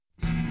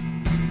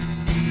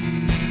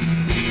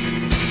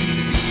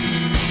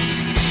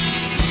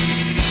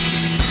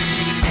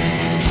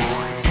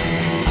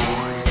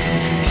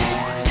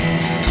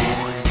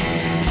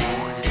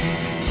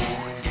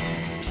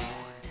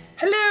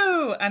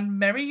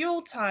Merry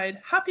Yuletide,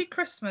 Happy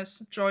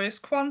Christmas, Joyous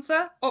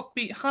Kwanzaa,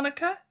 Upbeat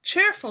Hanukkah,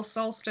 Cheerful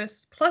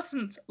Solstice,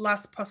 Pleasant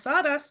Las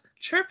Posadas,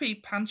 Chirpy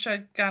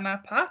Pancha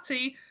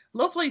Ganapati,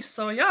 Lovely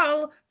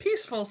Soyal,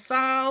 Peaceful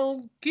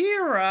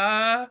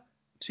Salgira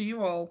to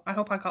you all. I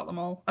hope I got them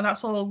all. And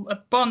that's all a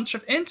bunch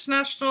of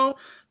international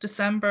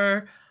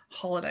December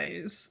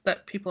holidays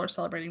that people are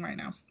celebrating right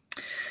now.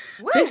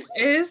 Woo!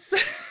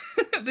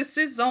 This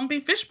is Zombie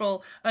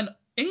Fishbowl, an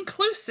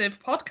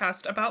inclusive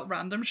podcast about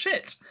random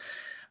shit.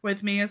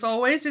 With me, as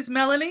always, is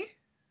Melanie.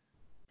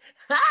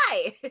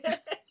 Hi!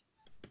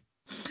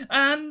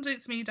 And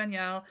it's me,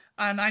 Danielle.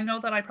 And I know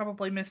that I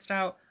probably missed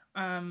out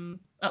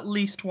at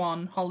least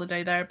one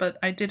holiday there, but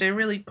I did a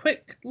really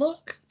quick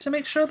look to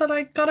make sure that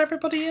I got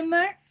everybody in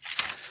there.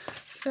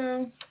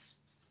 So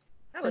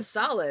that was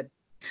solid.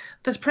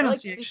 The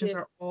pronunciations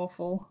are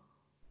awful.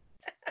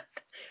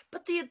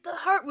 But the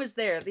heart was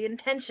there, the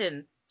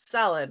intention,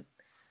 solid.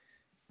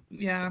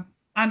 Yeah.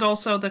 And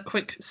also the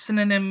quick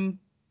synonym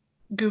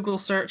Google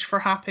search for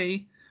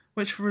happy,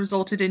 which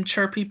resulted in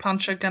Chirpy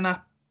Pancha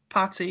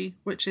Ganapati,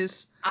 which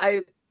is...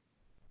 I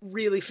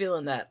really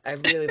feeling that. I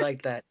really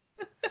like that.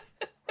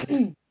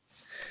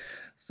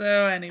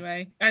 So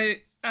anyway,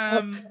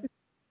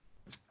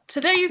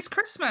 today is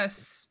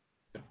Christmas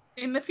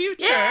in the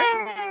future.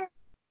 Yay!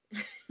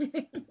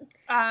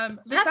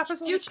 This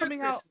episode is coming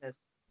Christmas. out.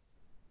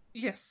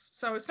 Yes,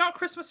 so it's not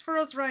Christmas for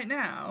us right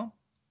now,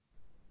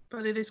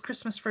 but it is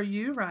Christmas for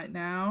you right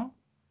now.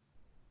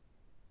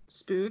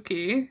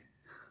 Spooky.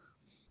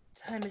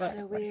 Time is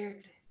so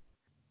weird.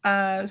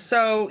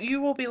 So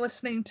you will be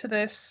listening to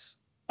this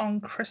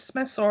on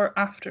Christmas or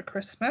after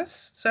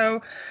Christmas.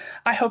 So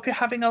I hope you're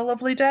having a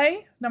lovely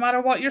day, no matter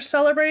what you're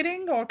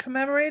celebrating or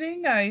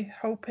commemorating. I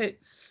hope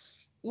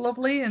it's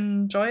lovely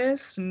and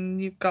joyous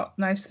and you've got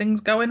nice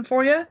things going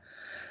for you.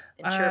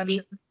 And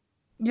chirpy.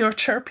 You're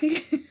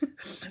chirpy.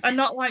 And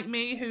not like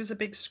me, who's a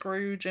big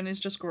Scrooge and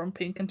is just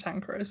grumpy and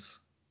cantankerous.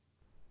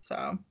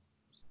 So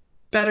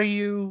better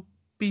you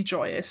be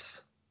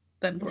joyous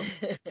than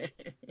grumpy.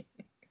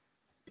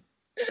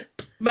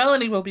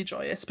 Melanie will be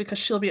joyous because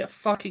she'll be at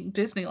fucking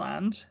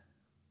Disneyland.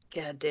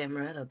 Goddamn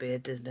right I'll be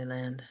at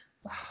Disneyland.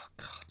 Oh,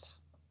 God.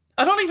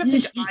 I don't even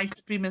think I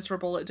could be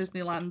miserable at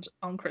Disneyland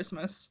on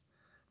Christmas.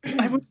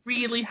 I would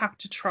really have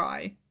to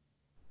try.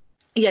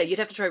 Yeah, you'd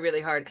have to try really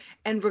hard.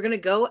 And we're going to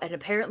go, and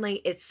apparently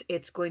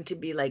it's going to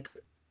be, like,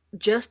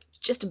 just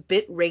a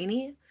bit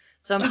rainy.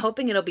 So I'm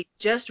hoping it'll be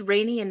just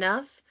rainy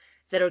enough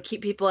that it'll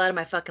keep people out of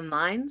my fucking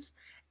lines,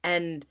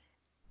 and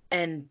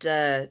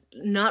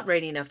not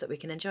rainy enough that we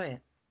can enjoy it.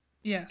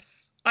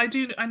 Yes, I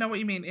do. I know what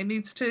you mean. It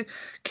needs to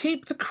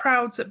keep the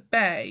crowds at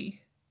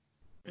bay,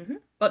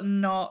 but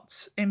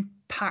not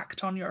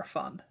impact on your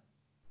fun.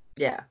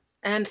 Yeah,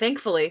 and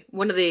thankfully,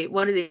 one of the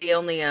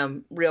only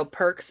real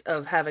perks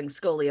of having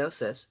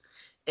scoliosis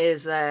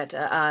is that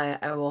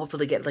I will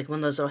hopefully get like one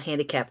of those little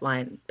handicap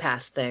line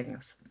pass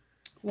things.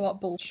 What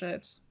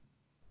bullshit!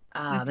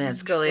 Ah, man,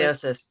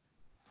 scoliosis.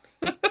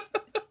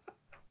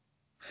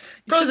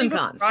 You Pros shouldn't and even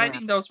cons. be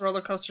riding those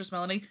roller coasters,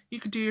 Melanie. You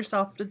could do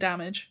yourself the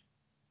damage.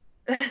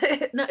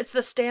 No, it's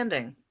the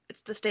standing.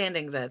 It's the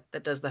standing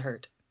that does the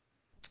hurt.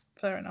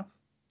 Fair enough.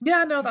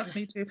 Yeah, no, that's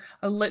me too.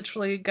 I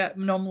literally get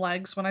numb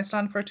legs when I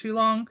stand for too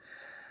long.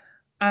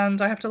 And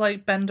I have to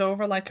like bend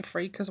over like a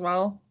freak as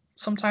well.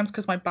 Sometimes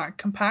because my back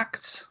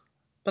compacts.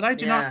 But I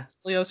do not have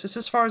scoliosis.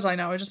 As far as I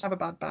know, I just have a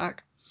bad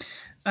back.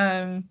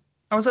 I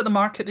was at the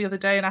market the other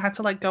day and I had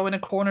to like go in a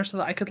corner so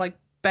that I could like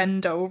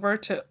bend over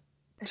to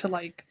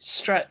like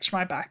stretch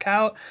my back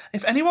out.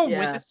 If anyone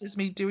witnesses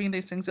me doing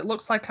these things, it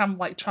looks like I'm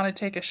like trying to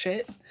take a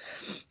shit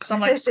because I'm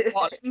like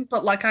squatting,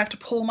 but like I have to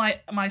pull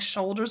my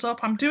shoulders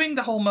up. I'm doing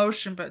the whole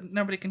motion, but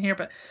nobody can hear.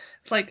 But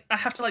it's like I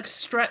have to like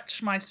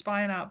stretch my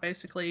spine out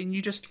basically, and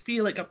you just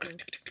feel it go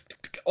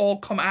all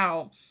come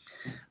out.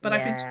 But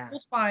I've been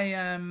told by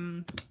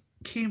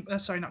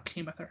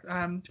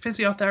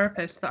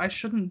physiotherapist that I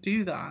shouldn't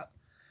do that.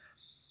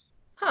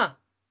 Huh.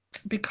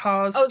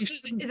 Because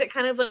is it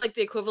kind of like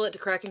the equivalent to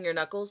cracking your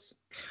knuckles?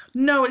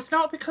 No, it's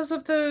not because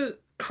of the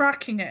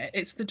cracking it.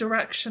 It's the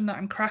direction that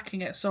I'm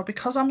cracking it. So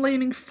because I'm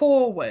leaning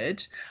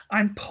forward,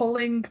 I'm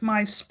pulling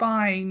my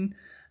spine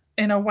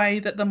in a way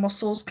that the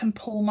muscles can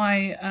pull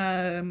my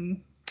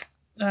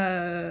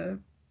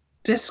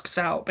discs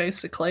out,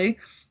 basically,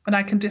 and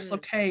I can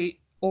dislocate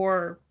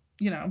or,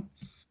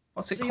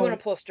 what's it called? So you want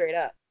to pull straight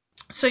up.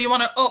 So you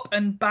want to up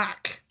and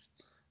back,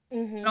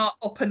 not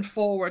up and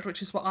forward,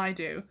 which is what I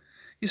do.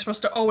 You're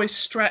supposed to always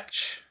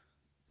stretch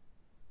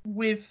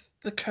with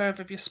the curve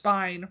of your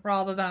spine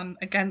rather than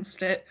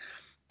against it.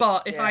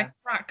 But if I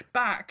crack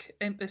back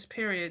in this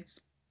period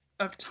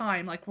of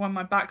time, like when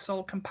my back's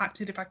all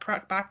compacted, if I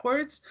crack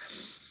backwards,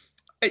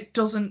 it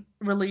doesn't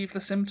relieve the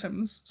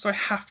symptoms. So I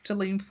have to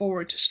lean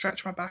forward to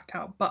stretch my back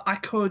out. But I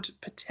could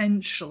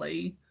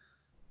potentially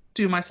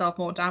do myself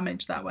more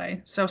damage that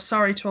way. So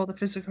sorry to all the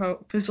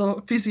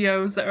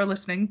physios that are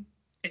listening,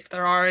 if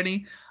there are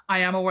any. I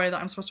am aware that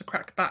I'm supposed to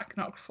crack back,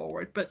 not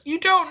forward, but you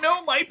don't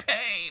know my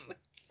pain.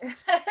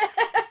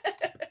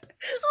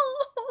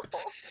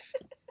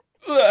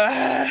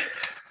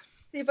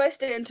 if I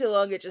stand too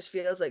long, it just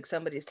feels like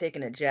somebody's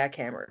taking a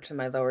jackhammer to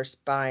my lower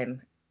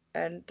spine,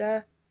 and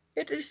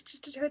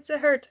it's a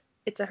hurt.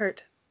 It's a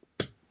hurt.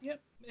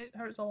 Yep, it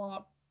hurts a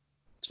lot.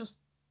 Just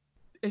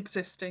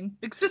existing.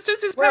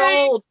 Existence is We're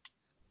pain. old.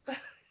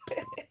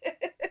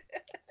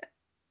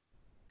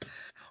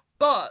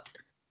 But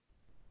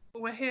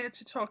we're here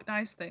to talk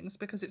nice things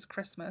because it's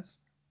Christmas.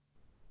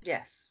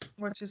 Yes.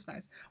 Which is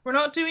nice. We're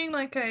not doing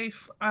like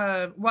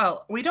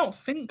we don't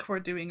think we're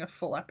doing a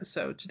full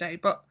episode today,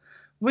 but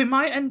we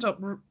might end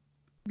up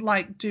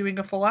like doing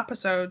a full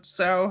episode,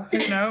 so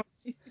who knows?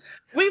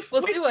 We'll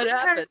see what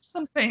happens.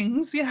 Some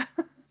things, yeah.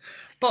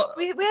 But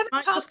we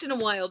haven't talked in a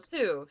while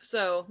too,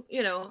 so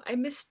I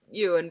missed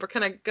you, and we're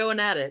kind of going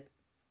at it.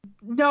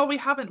 No, we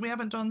haven't. We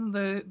haven't done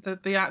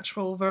the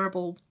actual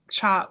verbal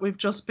chat. We've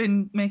just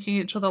been making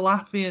each other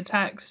laugh via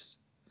text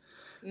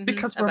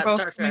because we're both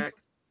Star Trek.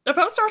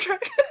 About Star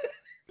Trek.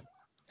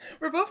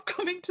 We're both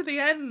coming to the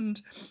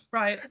end.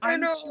 Right. I'm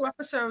 2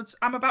 episodes.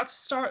 I'm about to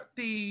start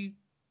the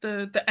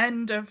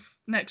end of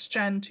Next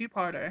Gen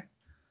 2-parter.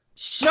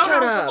 Shut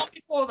up. Not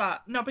before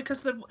that. No,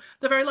 because the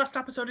very last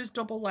episode is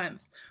double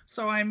length.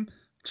 So I'm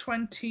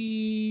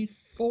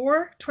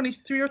 24,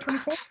 23 or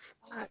 24.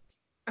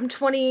 I'm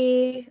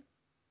 20.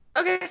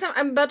 Okay, so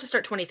I'm about to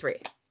start 23.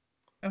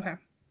 Okay.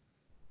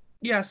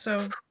 Yeah,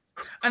 so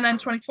and then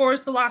 24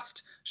 is the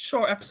last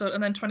short episode,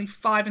 and then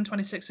 25 and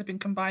 26 have been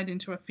combined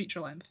into a feature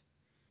length.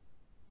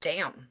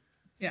 Damn.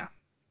 Yeah.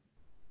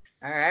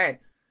 All right.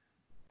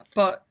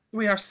 But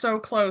we are so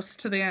close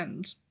to the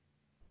end.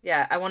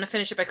 Yeah, I want to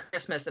finish it by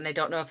Christmas, and I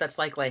don't know if that's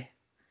likely.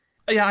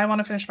 Yeah, I want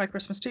to finish by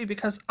Christmas too,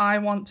 because I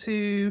want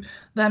to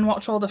then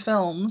watch all the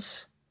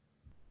films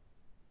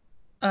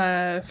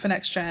for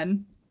Next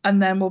Gen,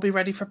 and then we'll be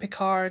ready for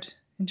Picard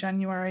in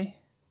January.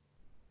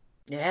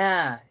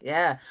 Yeah.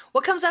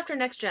 What comes after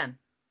Next Gen?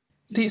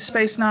 Deep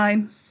Space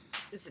Nine.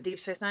 Is it Deep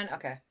Space Nine?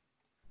 Okay.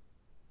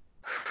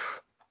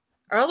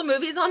 Are all the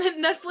movies on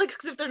Netflix?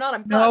 Because if they're not,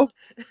 I'm fucked.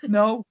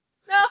 No,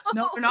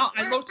 they're not.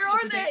 Where I looked the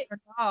other day. They're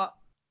not.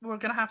 We're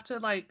gonna have to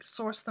like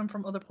source them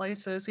from other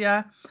places.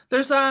 Yeah,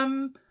 there's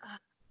a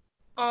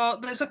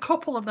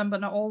couple of them,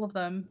 but not all of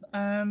them.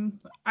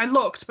 I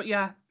looked, but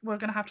yeah, we're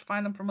gonna have to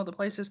find them from other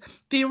places.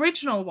 The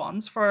original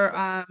ones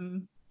for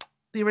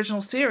the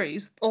original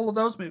series, all of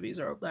those movies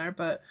are up there,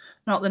 but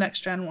not the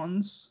Next Gen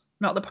ones,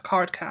 not the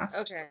Picard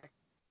cast. Okay.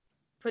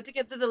 Put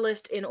together the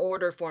list in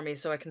order for me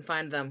so I can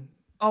find them.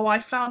 Oh,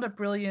 I found a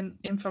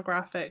brilliant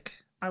infographic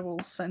I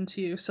will send to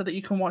you so that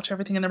you can watch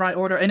everything in the right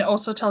order. And it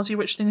also tells you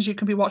which things you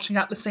can be watching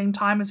at the same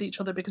time as each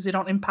other because they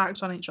don't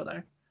impact on each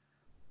other.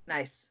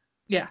 Nice.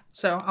 Yeah,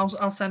 so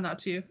I'll send that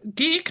to you.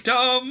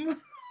 Geekdom!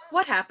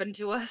 What happened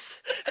to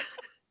us?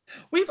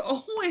 We've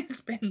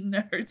always been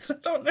nerds. I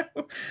don't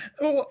know.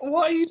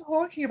 What are you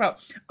talking about?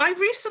 I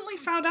recently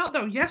found out,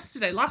 though,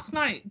 last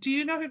night. Do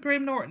you know who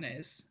Graham Norton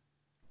is?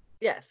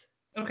 Yes.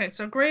 Okay,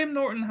 so Graham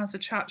Norton has a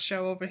chat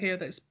show over here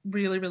that's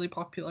really, really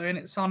popular, and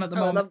it's on at the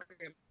moment. I love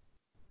Graham.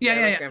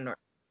 Yeah. Graham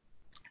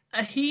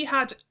Norton. He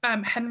had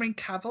Henry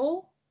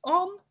Cavill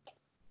on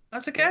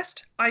as a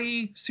guest,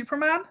 i.e.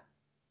 Superman.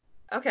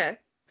 Okay.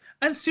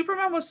 And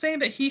Superman was saying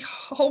that he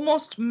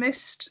almost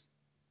missed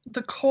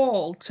the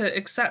call to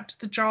accept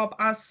the job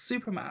as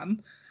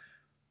Superman.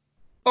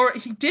 Or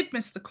he did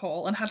miss the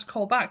call and had to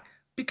call back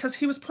because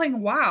he was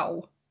playing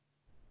WoW.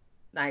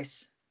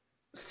 Nice.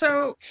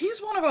 So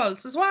he's one of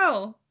us as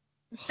well.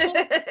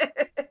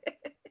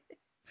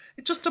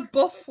 Just a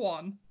buff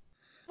one.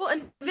 Well,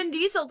 and Vin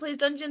Diesel plays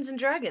Dungeons and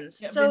Dragons.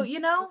 Yeah, so,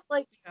 yeah.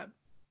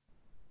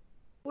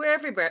 We're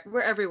everywhere.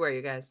 We're everywhere,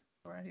 you guys.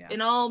 Yeah.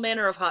 In all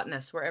manner of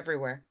hotness, we're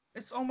everywhere.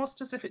 It's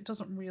almost as if it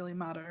doesn't really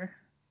matter.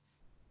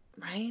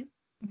 Right?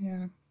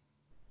 Yeah.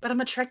 But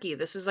I'm a Trekkie.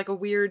 This is like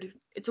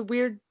it's a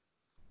weird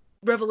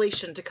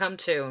revelation to come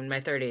to in my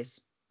 30s.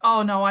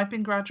 Oh no, I've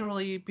been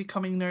gradually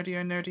becoming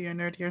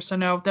nerdier. So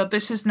no,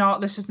 this is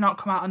not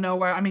come out of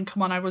nowhere. I mean,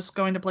 come on, I was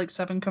going to Blake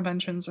 7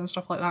 conventions and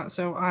stuff like that,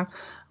 so I'm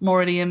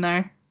already in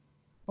there.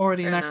 Fair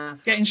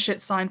enough. Getting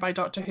shit signed by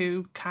Doctor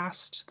Who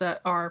cast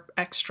that are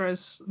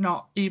extras,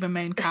 not even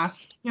main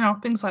cast.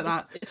 Things like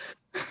that.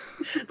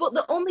 Well,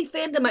 the only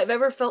fandom I've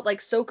ever felt like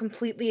so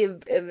completely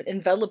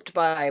enveloped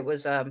by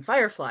was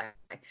Firefly.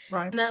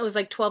 Right. And that was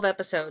like 12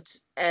 episodes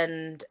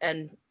and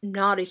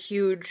not a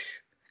huge.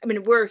 I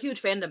mean, we're a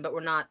huge fandom, but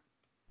we're not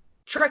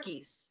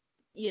Trekkies,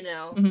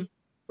 Mm-hmm.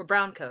 We're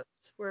brown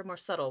coats. We're more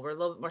subtle. We're a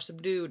little bit more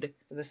subdued.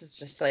 So this is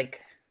just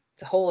like,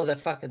 it's a whole other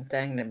fucking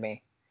thing to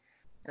me.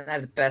 And I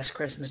have the best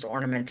Christmas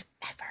ornament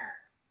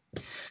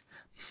ever.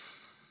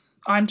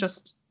 I'm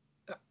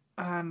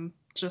I'm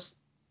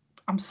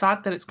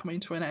sad that it's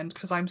coming to an end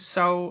because I'm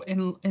so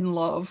in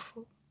love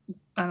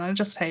and I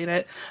just hate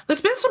it.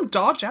 There's been some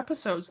dodge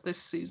episodes this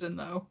season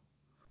though.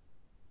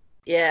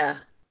 Yeah.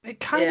 It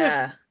kind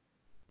of,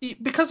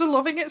 because of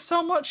loving it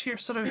so much, you're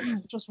sort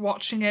of just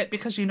watching it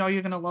because you know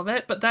you're going to love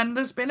it. But then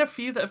there's been a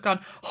few that have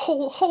gone,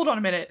 hold on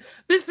a minute.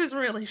 This is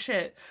really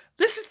shit.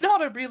 This is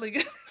not a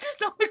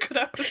good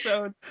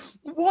episode.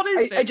 What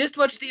is this? I just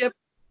watched the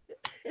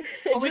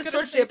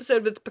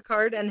episode with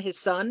Picard and his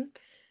son.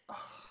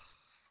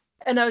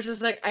 And I was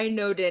just like, I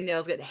know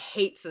Danielle's gonna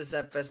hates this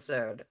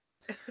episode.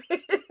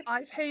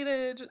 I've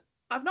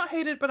not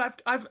hated,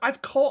 but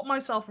I've caught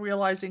myself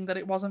realizing that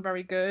it wasn't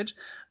very good.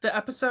 The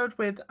episode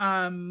with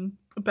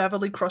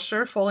Beverly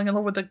Crusher falling in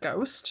love with a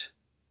ghost.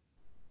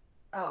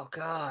 Oh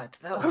God,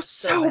 that That was was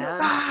so so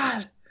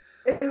bad.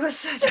 bad. It was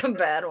such a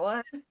bad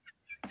one.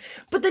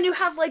 But then you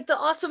have like the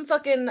awesome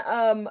fucking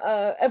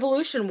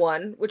evolution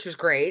one, which was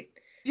great.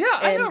 Yeah,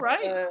 I know, And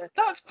right?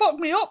 That fucked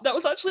me up. That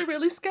was actually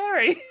really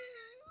scary.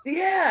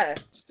 yeah.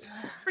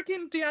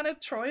 Freaking Deanna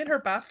Troy in her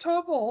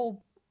bathtub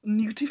all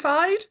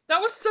nutified.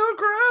 That was so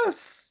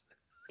gross.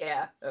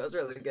 Yeah, that was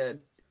really good.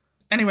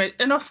 Anyway,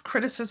 enough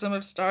criticism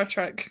of Star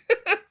Trek.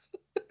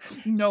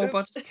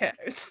 Nobody Oops.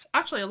 cares.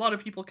 Actually, a lot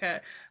of people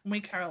care, and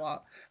we care a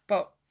lot.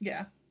 But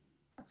yeah,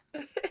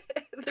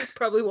 This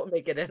probably won't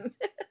make it in.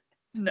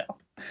 no.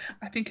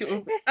 I think it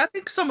will. I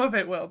think some of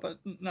it will, but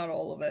not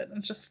all of it.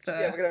 It's just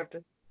Yeah, we're gonna have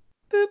to.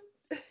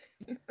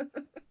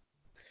 boop.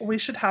 We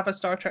should have a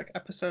Star Trek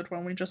episode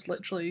when we just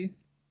literally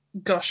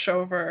gush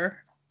over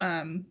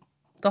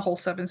the whole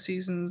 7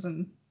 seasons,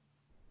 and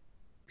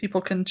people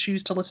can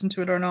choose to listen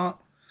to it or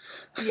not.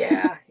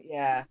 Yeah,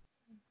 yeah.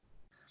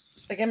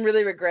 Like I'm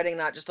really regretting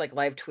not just like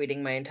live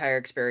tweeting my entire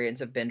experience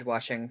of binge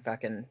watching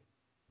fucking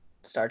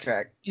Star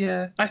Trek.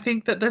 Yeah, I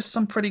think that there's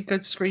some pretty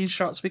good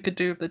screenshots we could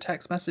do of the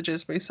text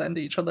messages we send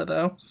each other,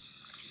 though.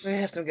 We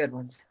have some good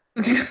ones.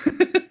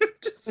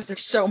 Just, But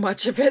there's so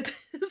much of it.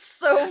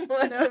 So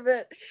much of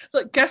it.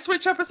 Look, guess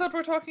which episode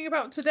we're talking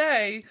about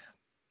today?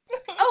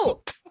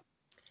 Oh,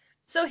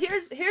 so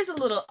here's a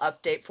little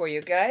update for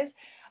you guys.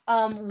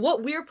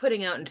 What we're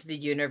putting out into the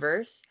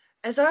universe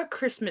as our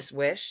Christmas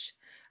wish,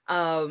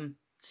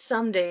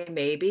 someday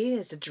maybe,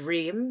 as a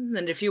dream,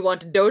 and if you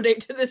want to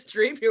donate to this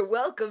dream, you're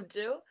welcome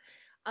to.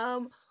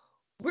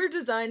 We're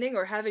designing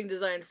or having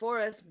designed for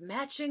us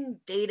matching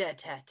data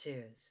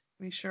tattoos.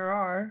 We sure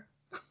are.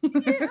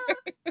 Yeah,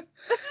 so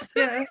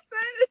Yeah.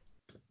 excited.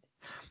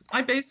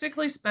 I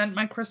basically spent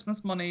my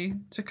Christmas money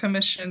to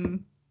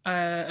commission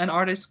an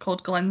artist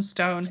called Glenn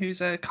Stone,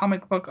 who's a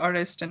comic book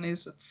artist and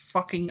is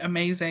fucking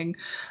amazing,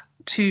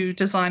 to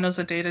design us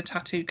a data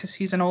tattoo because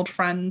he's an old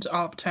friend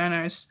of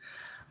Turner's,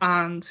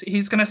 and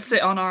he's going to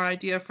sit on our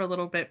idea for a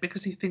little bit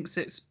because he thinks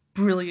it's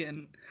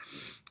brilliant.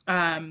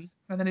 Nice.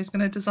 And then he's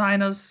going to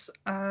design us.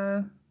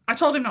 I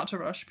told him not to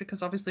rush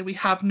because obviously we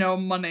have no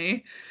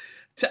money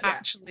to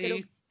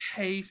actually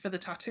pay for the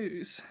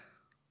tattoos.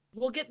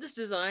 We'll get this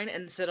design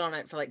and sit on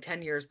it for like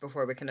 10 years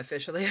before we can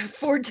officially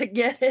afford to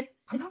get it.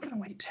 I'm not going to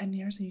wait 10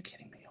 years. Are you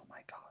kidding me? Oh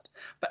my God.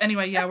 But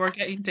anyway, yeah, we're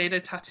getting data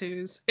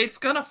tattoos. It's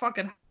going to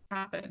fucking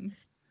happen.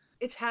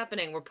 It's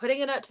happening. We're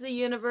putting it out to the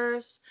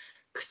universe.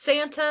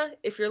 Santa,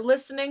 if you're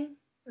listening,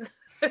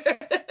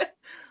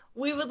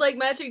 we would like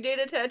matching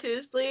data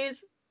tattoos,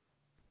 please.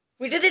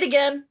 We did it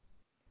again.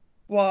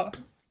 What?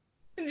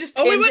 Just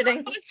Oh, we went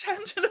tangenting. on a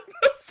tangent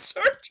about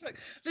Star Trek.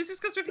 This is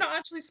because we've not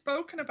actually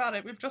spoken about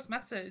it. We've just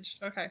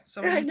messaged. Okay,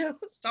 so we I need to know.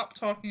 stop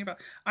talking about.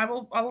 I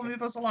will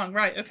move us along.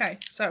 Right. Okay.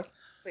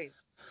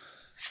 Please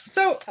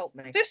So help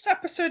me. this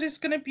episode is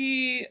going to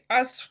be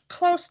as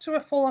close to a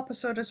full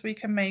episode as we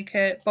can make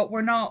it, but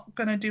we're not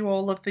going to do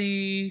all of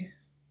the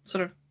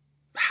sort of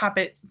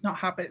not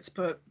habits,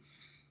 but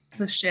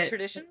the shit,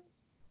 Traditions?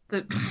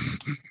 the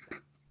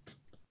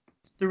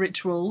the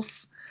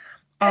rituals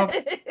of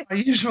our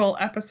usual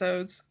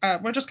episodes.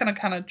 We're just going to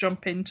kind of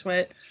jump into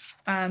it.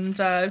 And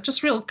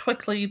just real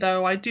quickly,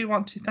 though, I do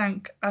want to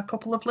thank a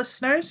couple of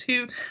listeners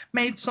who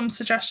made some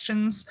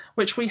suggestions,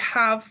 which we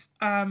have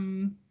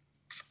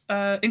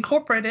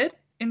incorporated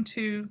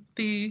into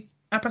the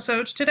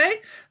episode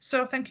today.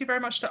 So thank you very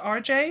much to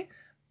RJ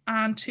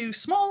and to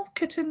Small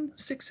Kitten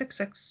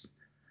 666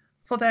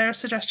 for their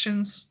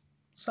suggestions.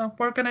 So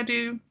we're going to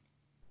do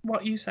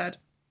what you said,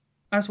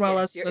 as well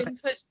as your the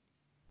input. bits.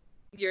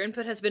 Your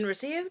input has been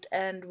received,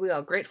 and we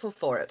are grateful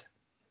for it.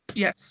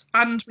 Yes,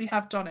 and we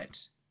have done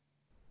it.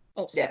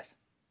 Also. Yes.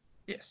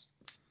 Yes.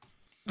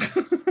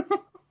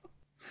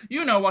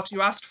 You know what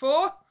you asked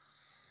for.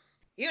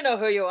 You know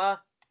who you are.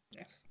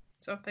 Yes.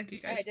 So thank you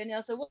guys. All right,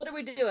 Danielle. So what are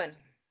we doing?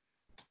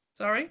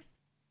 Sorry?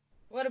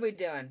 What are we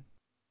doing?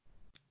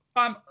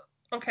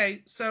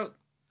 Okay, so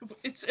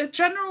it's a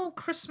general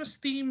Christmas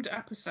themed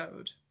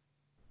episode.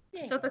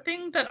 Yeah. So the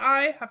thing that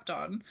I have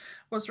done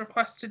was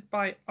requested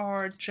by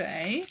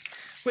RJ,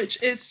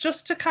 which is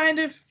just to kind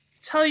of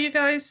tell you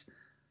guys,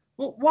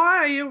 well,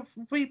 why have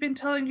we been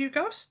telling you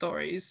ghost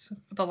stories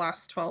for the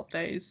last 12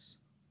 days?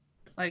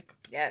 Like,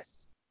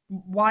 Yes.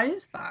 why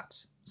is that?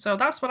 So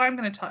that's what I'm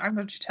going to tell. I'm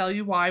going to tell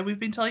you why we've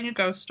been telling you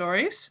ghost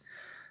stories.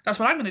 That's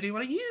what I'm going to do.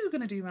 What are you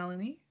going to do,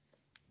 Melanie?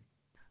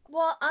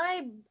 Well,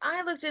 I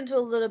looked into a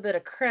little bit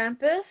of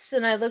Krampus,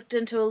 and I looked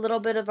into a little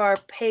bit of our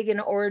pagan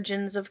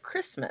origins of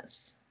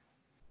Christmas.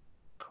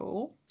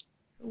 Cool.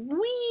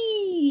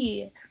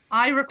 Whee!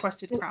 I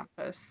requested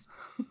Krampus.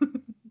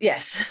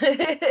 Yes.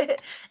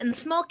 And the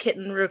Small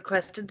Kitten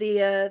requested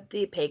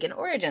the pagan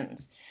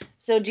origins.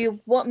 So do you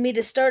want me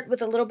to start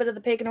with a little bit of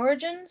the pagan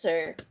origins,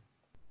 or?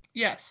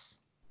 Yes.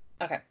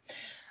 Okay.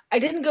 I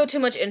didn't go too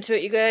much into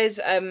it, you guys.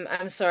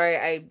 I'm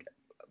sorry.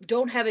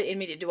 don't have it in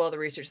me to do all the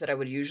research that I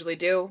would usually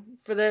do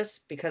for this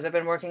because I've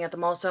been working at the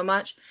mall so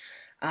much.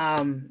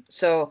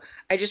 So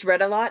I just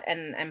read a lot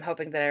and I'm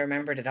hoping that I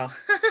remembered it all.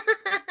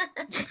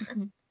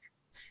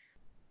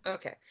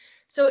 Okay.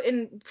 So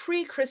in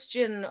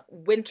pre-Christian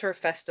winter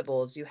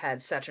festivals, you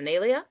had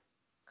Saturnalia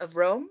of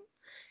Rome,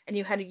 and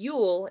you had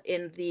Yule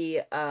in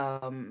the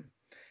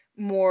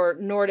more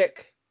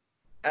Nordic,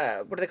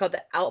 what are they called?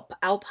 The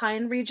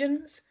Alpine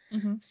regions,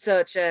 Mm-hmm.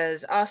 such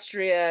as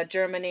Austria,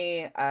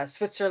 Germany,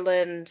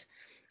 Switzerland,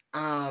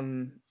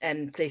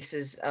 and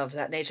places of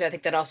that nature. I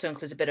think that also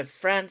includes a bit of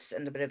France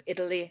and a bit of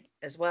Italy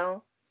as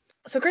well.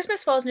 So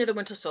Christmas falls near the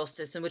winter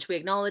solstice, in which we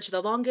acknowledge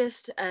the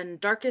longest and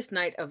darkest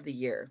night of the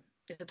year.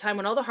 It's a time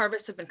when all the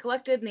harvests have been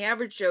collected, and the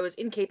average Joe is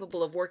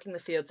incapable of working the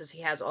fields as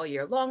he has all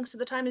year long, so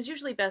the time is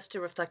usually best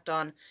to reflect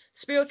on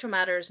spiritual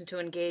matters and to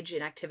engage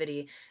in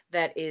activity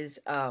that is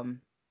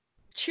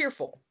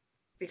cheerful,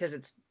 because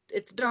it's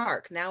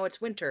dark. Now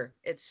it's winter.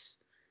 It's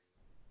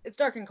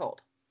dark and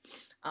cold.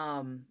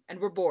 And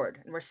we're bored,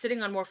 and we're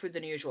sitting on more food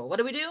than usual.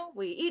 What do?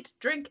 We eat,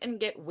 drink, and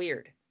get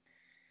weird.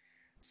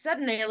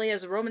 Saturnalia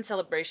is a Roman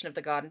celebration of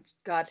the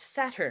god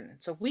Saturn.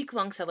 It's a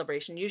week-long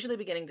celebration, usually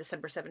beginning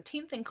December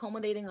 17th and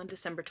culminating on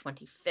December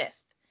 25th. It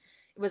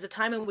was a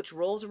time in which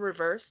roles were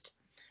reversed.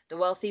 The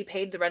wealthy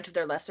paid the rent of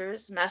their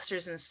lessers.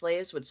 Masters and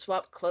slaves would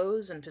swap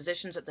clothes and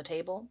positions at the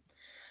table.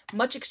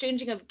 Much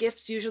exchanging of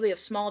gifts, usually of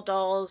small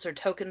dolls or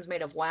tokens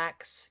made of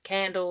wax,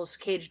 candles,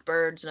 caged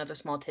birds, and other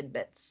small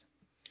tidbits.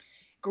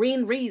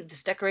 Green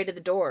wreaths decorated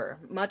the door.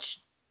 Much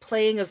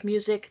playing of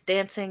music,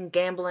 dancing,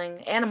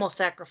 gambling, animal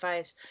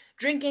sacrifice,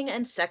 drinking,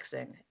 and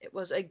sexing. It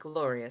was a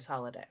glorious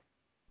holiday.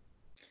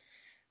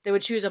 They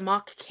would choose a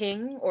mock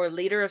king or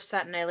leader of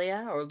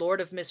Saturnalia or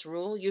lord of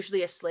misrule,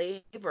 usually a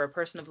slave or a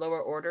person of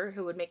lower order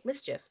who would make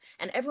mischief,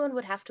 and everyone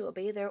would have to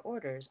obey their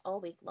orders all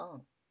week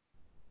long.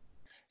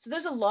 So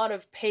there's a lot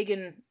of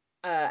pagan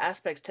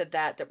aspects to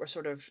that were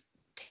sort of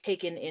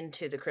taken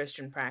into the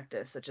Christian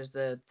practice, such as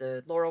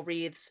the laurel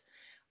wreaths,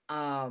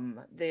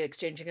 the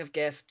exchanging of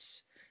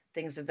gifts,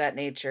 things of that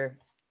nature.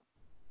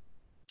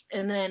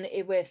 And then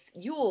with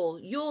Yule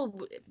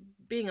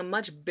being a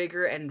much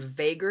bigger and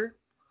vaguer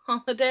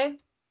holiday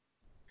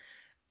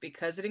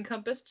because it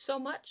encompassed so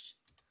much.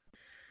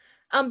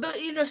 But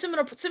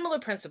similar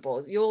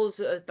principle. Yule's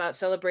about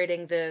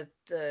celebrating the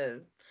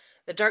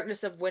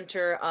darkness of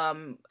winter.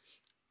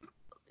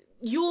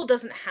 Yule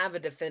doesn't have a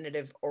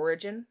definitive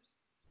origin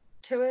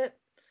to it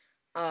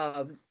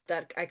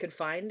that I could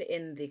find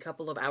in the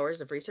couple of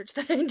hours of research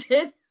that I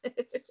did.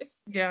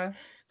 Yeah.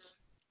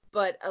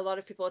 But a lot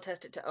of people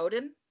attest it to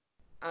Odin.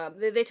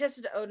 They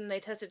tested to Odin, they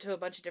tested to a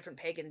bunch of different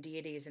pagan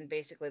deities, and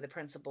basically the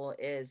principle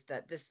is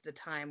that this is the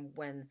time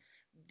when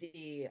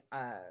the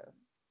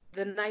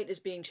night is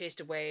being chased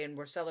away and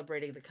we're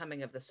celebrating the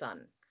coming of the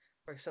sun.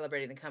 We're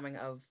celebrating the coming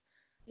of,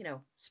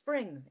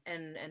 spring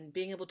and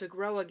being able to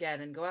grow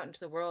again and go out into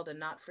the world and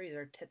not freeze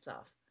our tits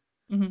off.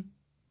 Mm-hmm.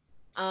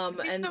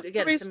 And The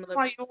again, reason similar.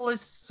 why Yule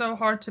is so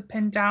hard to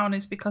pin down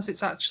is because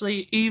it's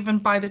actually, even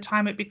by the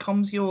time it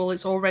becomes Yule,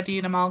 it's already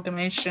an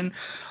amalgamation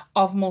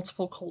of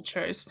multiple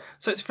cultures.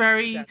 So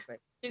Exactly.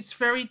 it's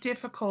very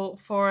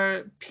difficult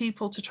for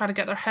people to try to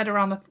get their head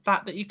around the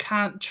fact that you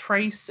can't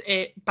trace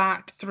it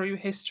back through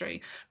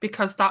history,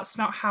 because that's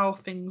not how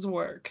things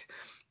work.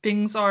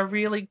 Things are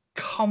really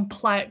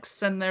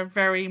complex, and they're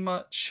very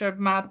much a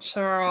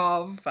matter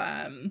of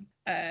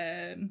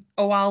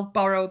I'll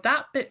borrow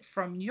that bit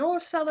from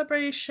your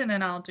celebration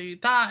and I'll do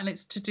that, and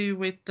it's to do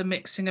with the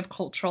mixing of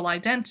cultural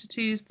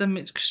identities, the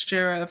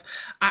mixture of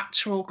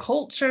actual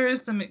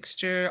cultures, the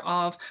mixture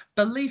of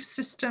belief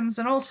systems,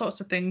 and all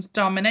sorts of things,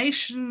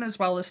 domination as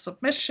well as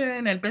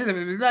submission, and blah, blah,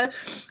 blah, blah.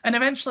 And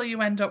eventually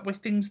you end up with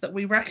things that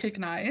we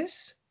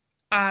recognize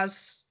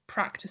as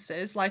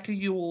practices, like a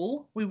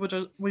Yule. We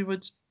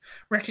would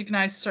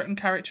recognize certain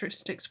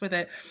characteristics with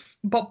it,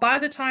 but by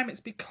the time it's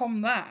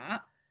become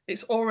that,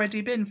 it's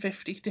already been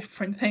 50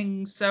 different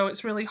things, so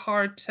it's really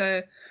hard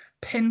to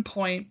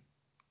pinpoint.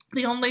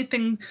 The only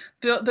thing,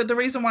 the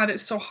reason why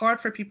it's so hard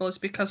for people is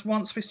because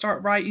once we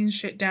start writing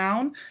shit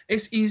down,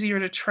 it's easier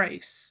to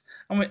trace,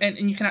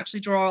 and you can actually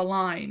draw a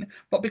line.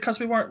 But because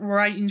we weren't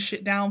writing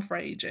shit down for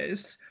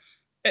ages,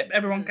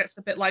 everyone gets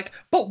a bit like,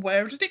 but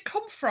where did it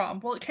come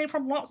from? Well, it came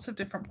from lots of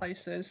different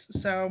places,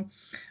 so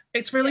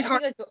it's really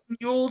hard to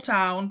Yule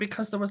down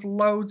because there was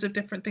loads of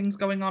different things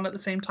going on at the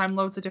same time,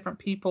 loads of different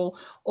people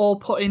all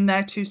putting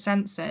their 2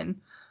 cents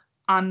in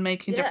and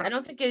making different. I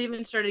don't think it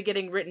even started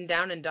getting written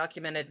down and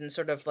documented and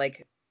sort of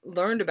like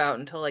learned about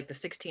until like the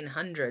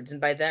 1600s,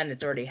 and by then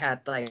it's already had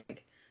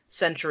like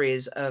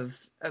centuries of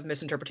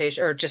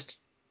misinterpretation or just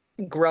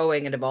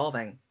growing and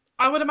evolving.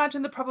 I would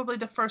imagine that probably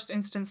the first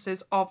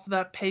instances of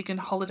the pagan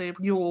holiday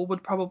Yule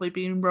would probably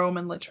be in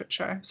Roman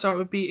literature, so it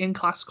would be in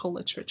classical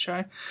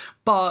literature,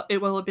 but it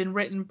will have been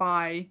written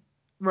by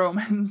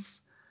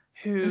Romans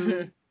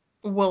who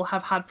will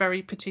have had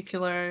very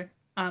particular,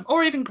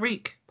 or even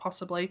Greek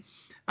possibly,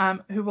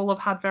 who will have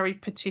had very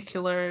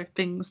particular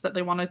things that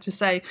they wanted to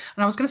say.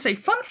 And I was going to say,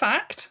 fun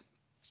fact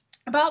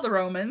about the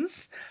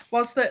Romans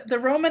was that the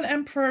Roman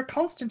Emperor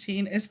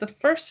Constantine is the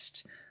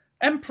first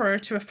emperor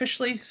to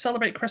officially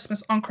celebrate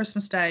Christmas on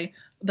Christmas Day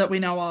that we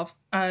know of,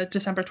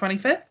 December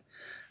 25th.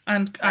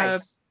 And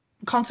Nice.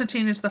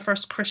 Constantine is the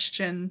first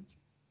Christian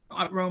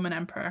Roman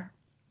emperor.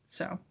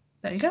 So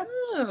there you go.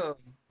 Oh,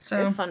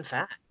 So good fun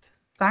fact.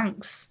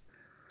 thanks.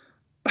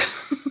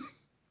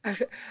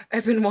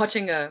 I've been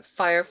watching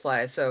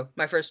Firefly, so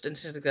my first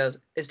instinct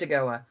is to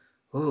go,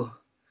 ooh,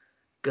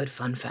 good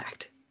fun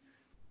fact.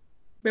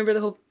 Remember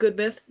the whole good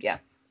myth? Yeah.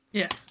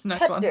 Yes,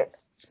 next one.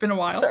 It's been a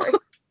while. Sorry.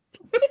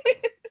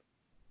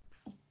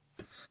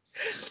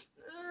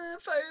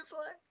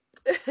 Firefly.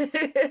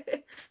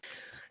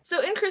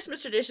 So in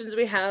Christmas traditions,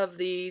 we have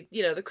the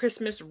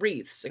Christmas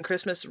wreaths, and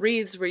Christmas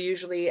wreaths were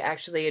usually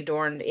actually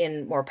adorned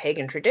in more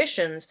pagan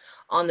traditions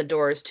on the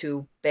doors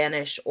to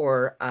banish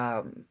or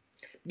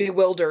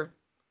bewilder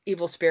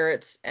evil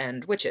spirits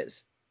and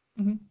witches,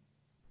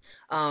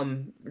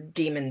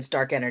 demons,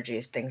 dark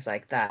energies, things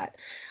like that.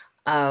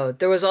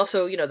 There was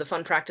also, the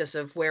fun practice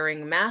of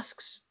wearing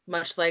masks,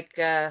 much like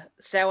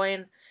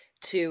Samhain,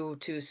 to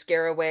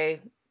scare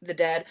away the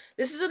dead.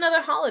 This is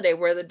another holiday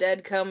where the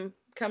dead come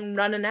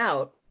running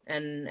out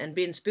and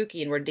being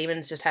spooky, and where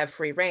demons just have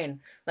free reign.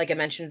 Like I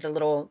mentioned, the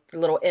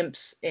little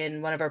imps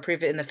in one of our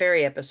in the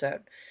fairy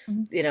episode.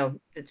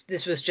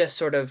 This was just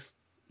sort of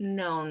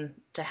known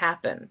to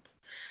happen.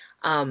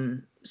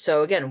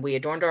 So again, we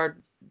adorned our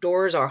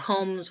doors, our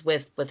homes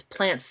with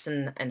plants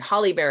and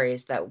holly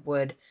berries that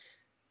would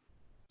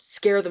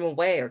scare them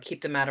away or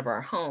keep them out of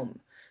our home.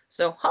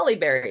 So holly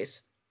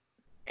berries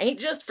ain't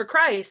just for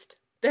Christ,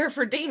 they're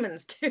for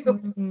demons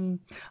too.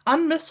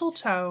 And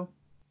mistletoe.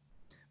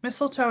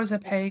 Mistletoe is a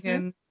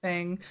pagan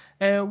thing.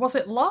 Was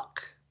it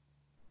luck?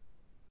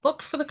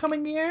 Luck for the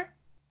coming year?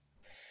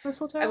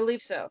 Mistletoe? I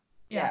believe so.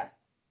 Yeah.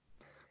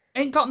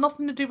 Ain't got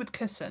nothing to do with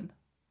kissing.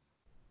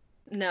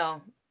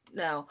 No.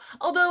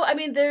 Although, I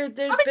mean, there's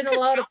been a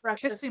lot of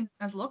practice. Kissing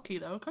as lucky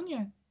though, can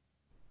you?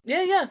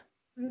 Yeah.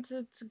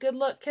 It's a good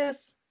luck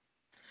kiss.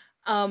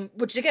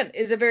 Which again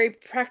is a very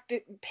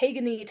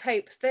pagan-y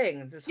type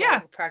thing. This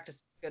whole practice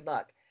of good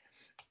luck.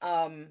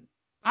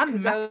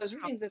 Because I was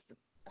reading that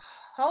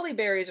holly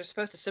berries are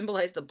supposed to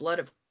symbolize the blood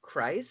of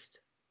Christ,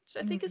 which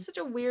I think is such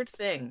a weird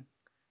thing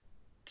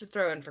to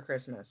throw in for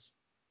Christmas.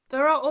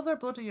 There are other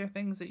bloodier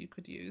things that you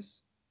could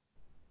use.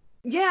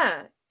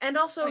 Yeah, and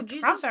also like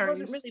Jesus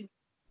wasn't really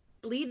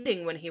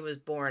bleeding when he was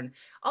born.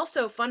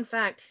 Also, fun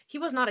fact, he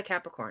was not a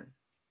Capricorn.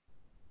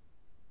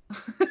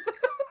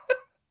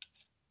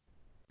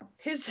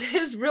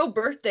 His real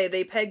birthday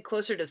they pegged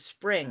closer to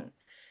spring,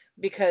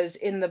 because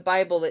in the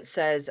Bible it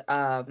says,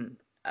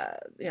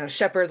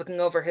 shepherd looking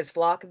over his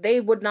flock.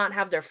 They would not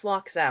have their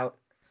flocks out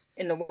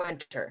in the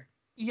winter.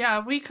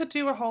 Yeah, we could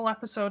do a whole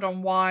episode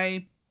on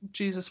why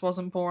Jesus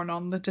wasn't born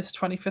on the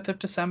 25th of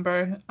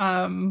December,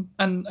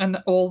 and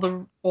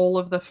all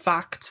of the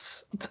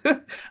facts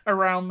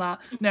around that.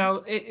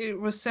 No, it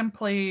was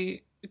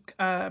simply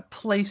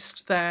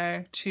placed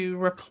there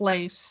to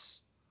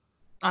replace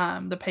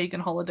the pagan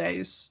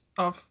holidays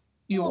of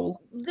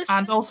Yule,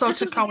 and also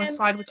to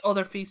coincide with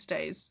other feast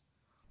days.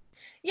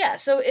 Yeah,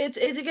 so it's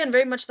again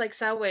very much like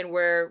Samhain,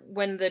 where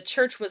when the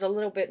church was a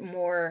little bit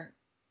more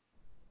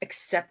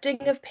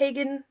accepting of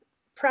pagan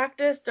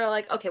practice, they're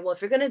like, okay, well,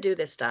 if you're going to do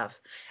this stuff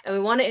and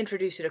we want to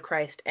introduce you to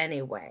Christ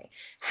anyway,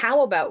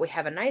 how about we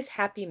have a nice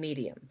happy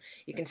medium?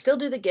 You can still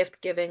do the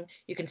gift giving,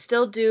 you can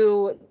still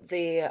do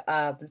the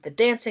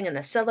dancing and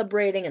the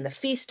celebrating and the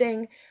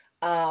feasting,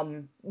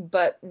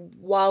 but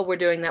while we're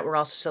doing that, we're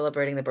also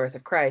celebrating the birth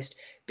of Christ,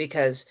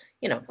 because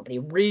nobody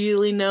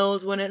really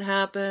knows when it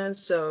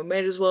happens, so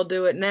might as well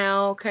do it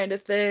now, kind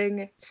of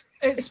thing.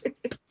 It's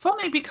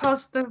funny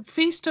because the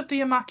Feast of the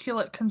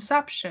Immaculate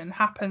Conception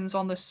happens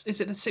on is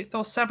it the 6th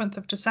or 7th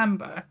of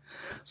December?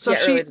 So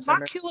she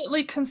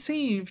immaculately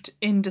conceived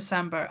in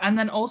December and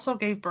then also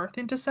gave birth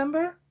in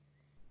December.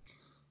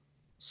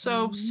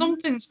 So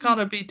something's got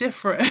to be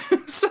different.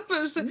 So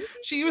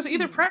she was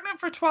either pregnant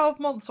for 12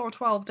 months or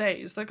 12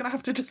 days. They're going to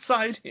have to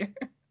decide here.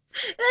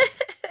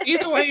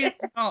 Either way is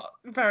not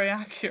very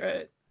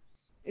accurate.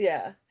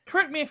 Yeah.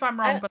 Correct me if I'm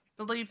wrong, but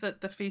I believe that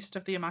the Feast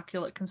of the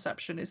Immaculate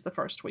Conception is the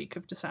first week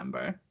of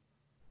December.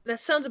 That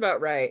sounds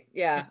about right.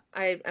 Yeah.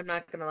 I'm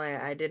not going to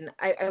lie.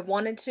 I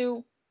wanted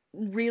to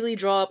really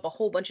draw up a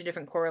whole bunch of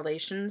different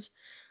correlations.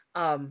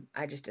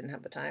 I just didn't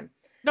have the time.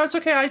 No, it's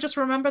okay. I just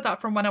remember that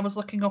from when I was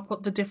looking up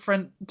what the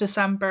different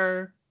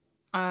December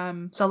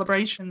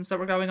celebrations that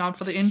were going on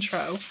for the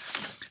intro.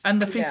 And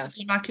the Feast of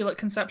the Immaculate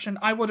Conception,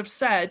 I would have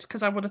said,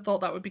 because I would have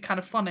thought that would be kind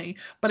of funny,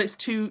 but it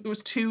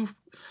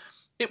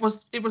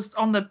was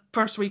on the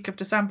first week of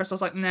December, so I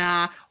was like,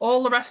 nah.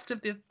 All the rest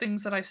of the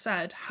things that I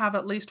said have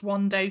at least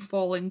one day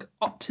falling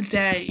up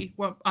today,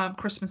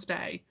 Christmas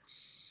Day.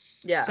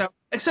 Yeah. So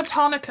except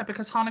Hanukkah,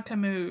 because Hanukkah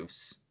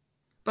moves.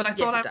 But I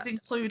thought I would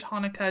include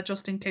Hanukkah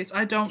just in case.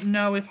 I don't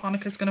know if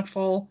Hanukkah is going to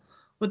fall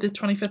with the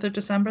 25th of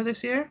December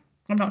this year.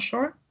 I'm not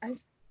sure.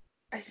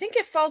 I think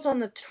it falls on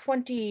the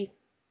 24th.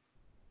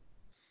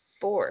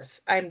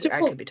 I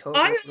could be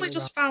totally I only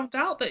just found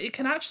out that it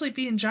can actually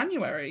be in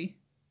January.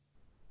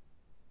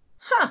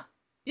 Huh.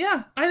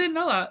 Yeah, I didn't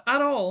know that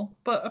at all,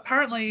 but That's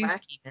apparently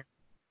wacky, man.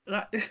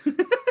 that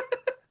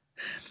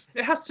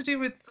it has to do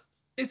with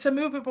it's a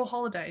movable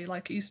holiday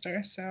like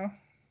Easter, so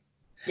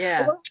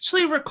Yeah. we're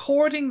actually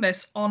recording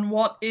this on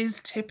what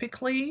is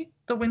typically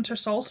the winter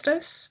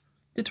solstice,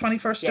 the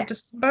 21st of Yes.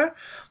 December,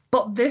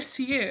 but this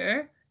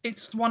year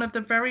it's one of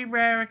the very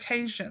rare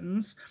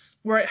occasions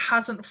where it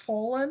hasn't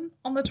fallen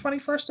on the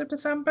 21st of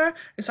December.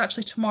 It's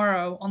actually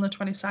tomorrow on the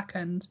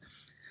 22nd.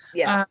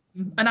 Yeah.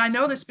 And I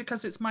know this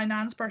because it's my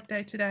nan's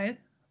birthday today.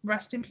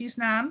 Rest in peace,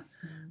 Nan.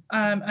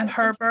 And Rest in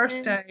her peace, man.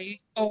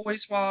 birthday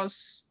always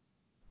was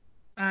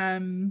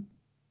um,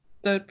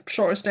 the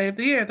shortest day of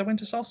the year, the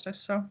winter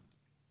solstice. So,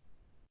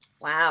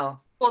 Wow.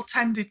 well,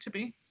 tended to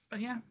be,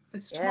 but yeah,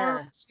 it's tomorrow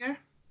Yeah. this year.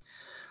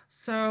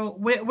 So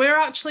we're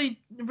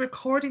actually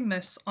recording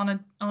this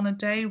on a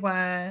day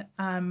where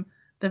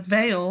the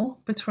veil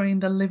between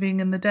the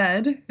living and the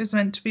dead is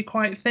meant to be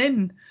quite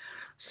thin.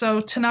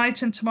 So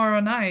tonight and tomorrow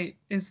night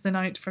is the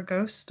night for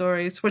ghost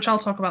stories, which I'll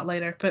talk about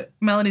later. But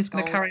Melanie's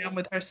going to Gonna carry get, on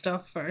with her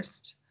stuff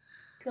first.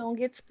 gonna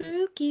get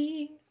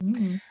spooky.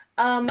 Mm.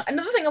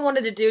 Another thing I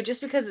wanted to do,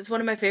 just because it's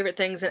one of my favorite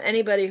things, and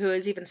anybody who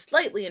is even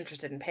slightly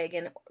interested in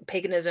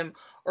paganism,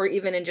 or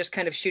even in just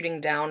kind of shooting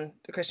down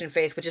the Christian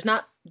faith, which is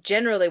not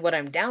generally what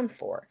I'm down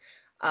for.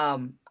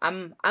 I'm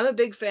a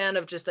big fan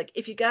of just like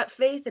if you got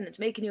faith and it's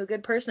making you a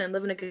good person and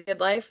living a good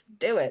life,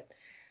 do it.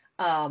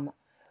 Um,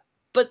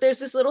 but there's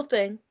this little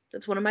thing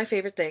that's one of my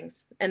favorite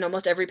things, and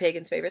almost every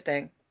pagan's favorite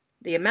thing: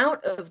 the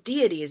amount of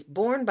deities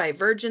born by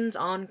virgins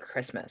on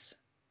Christmas.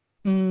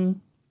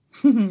 Mm.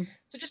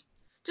 So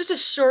just a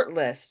short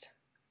list,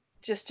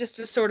 just to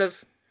sort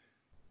of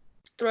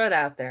throw it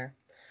out there.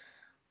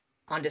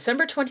 On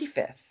December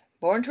 25th,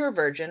 born to a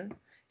virgin,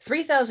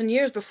 3,000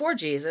 years before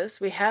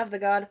Jesus, we have the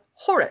god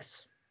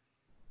Horus.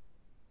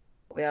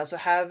 We also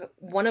have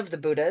one of the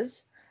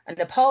Buddhas, a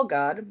Nepal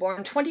god,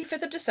 born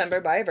 25th of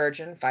December by a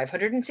virgin,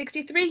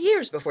 563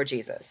 years before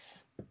Jesus.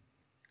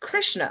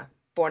 Krishna,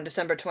 born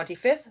December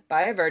 25th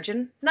by a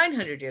virgin,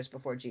 900 years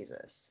before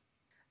Jesus.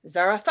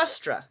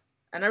 Zarathustra,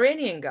 an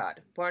Iranian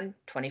god, born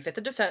 25th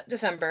of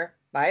December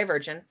by a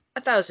virgin,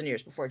 1,000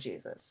 years before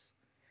Jesus.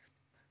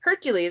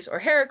 Hercules, or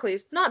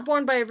Heracles, not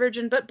born by a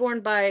virgin, but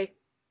born by,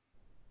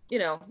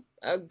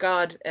 a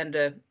god and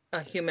a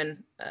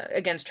human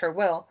against her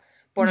will,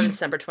 born on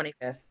December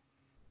 25th.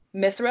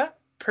 Mithra,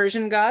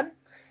 Persian god,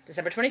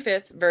 December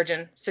 25th,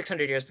 virgin,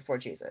 600 years before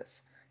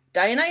Jesus.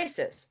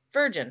 Dionysus,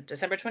 virgin,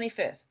 December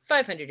 25th,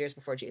 500 years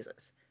before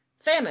Jesus.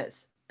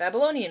 Thamuz,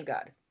 Babylonian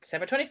god,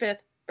 December 25th,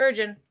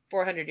 virgin,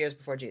 400 years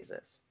before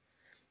Jesus.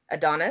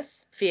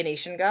 Adonis,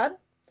 Phoenician god,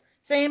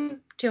 same,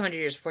 200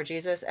 years before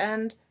Jesus.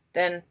 And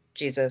then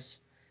Jesus,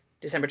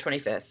 December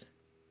 25th,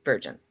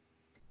 virgin.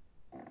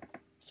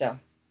 So,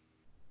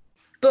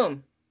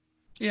 boom.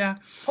 Yeah.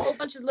 Whole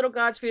bunch of little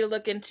gods for you to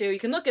look into. You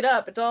can look it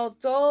up. It's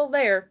all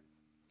there.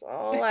 It's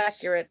all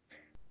It's accurate.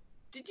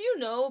 Did you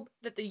know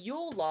that the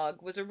Yule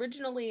log was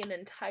originally an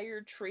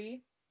entire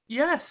tree that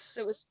yes.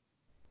 was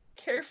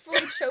carefully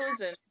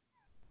chosen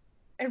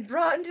and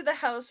brought into the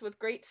house with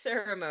great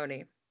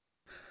ceremony?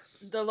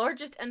 The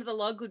largest end of the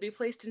log would be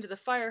placed into the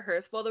fire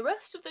hearth, while the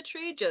rest of the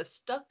tree just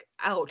stuck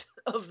out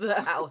of the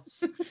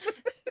house.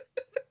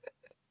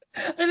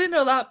 I didn't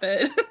know that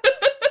bit.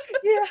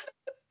 Yeah.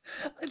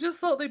 I just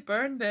thought they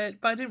burned it,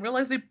 but I didn't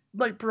realize they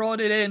like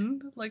brought it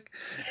in. Like,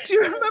 do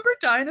you remember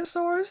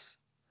dinosaurs?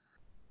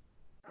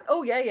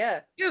 Oh, yeah,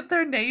 yeah. Yeah,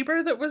 their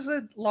neighbor that was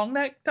a long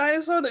neck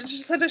dinosaur that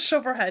just had to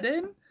shove her head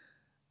in.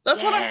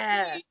 That's what I'm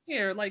Yeah. seeing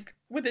here, like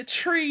with a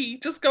tree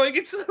just going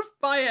into the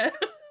fire,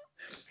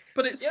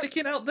 but it's Yep.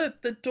 sticking out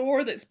the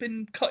door that's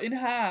been cut in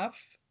half.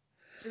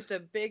 Just a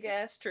big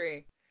ass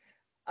tree.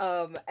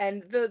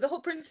 And the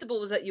whole principle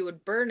was that you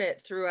would burn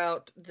it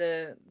throughout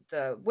the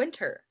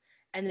winter,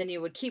 and then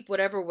you would keep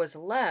whatever was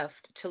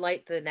left to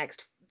light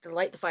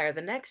the fire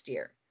the next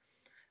year.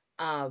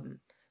 Um,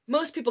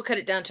 Most people cut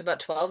it down to about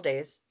 12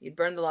 days. You'd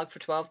burn the log for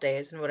 12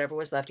 days, and whatever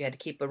was left, you had to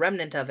keep a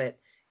remnant of it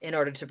in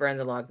order to burn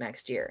the log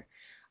next year.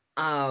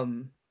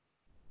 Um,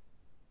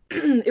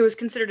 it was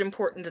considered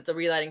important that the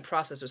relighting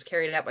process was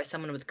carried out by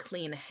someone with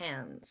clean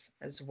hands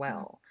as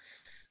well.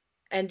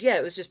 And yeah,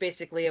 it was just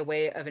basically a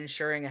way of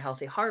ensuring a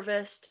healthy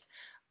harvest,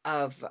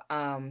 of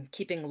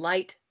keeping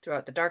light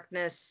throughout the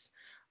darkness.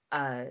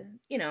 Uh,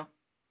 you know,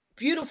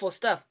 Beautiful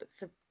stuff, but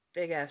it's a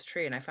big ass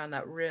tree, and I found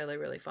that really,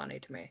 really funny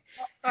to me.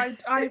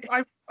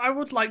 I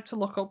would like to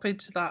look up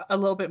into that a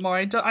little bit more.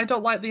 I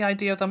don't like the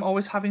idea of them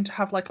always having to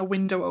have like a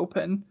window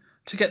open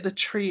to get the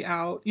tree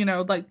out. You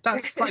know, like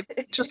that's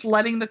like just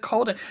letting the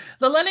cold in.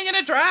 They're letting in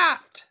a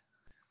draft.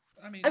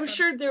 I mean, I'm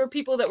sure there were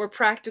people that were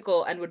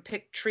practical and would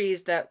pick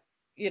trees that,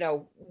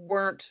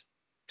 weren't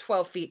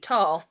 12 feet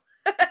tall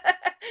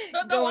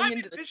no, going I'm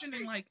into the envisioning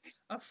street. like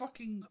a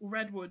fucking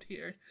redwood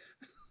here.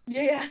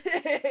 Yeah.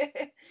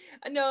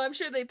 No, I'm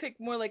sure they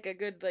picked more like a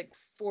good like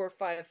 4 or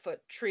 5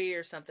 foot tree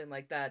or something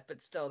like that.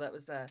 But still, that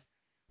was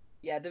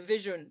yeah, the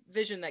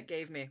vision that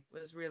gave me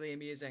was really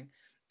amusing.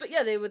 But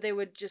yeah, they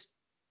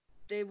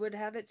would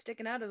have it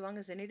sticking out as long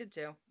as they needed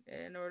to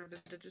in order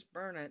to just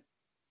burn it.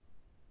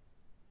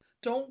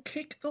 don't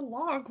kick the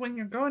log when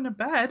you're going to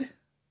bed.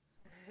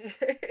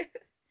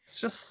 It's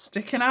just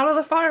sticking out of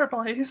the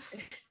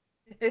fireplace.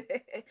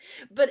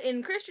 But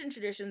in Christian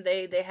tradition,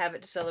 they have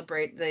it to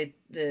celebrate the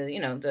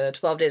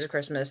 12 days of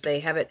Christmas.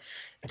 They have it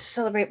to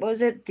celebrate, what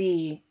was it?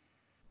 The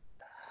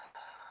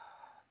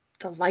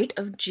light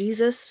of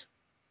Jesus,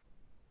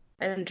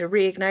 and to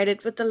reignite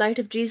it with the light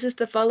of Jesus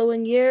the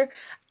following year.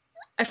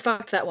 I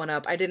fucked that one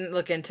up. I didn't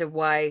look into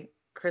why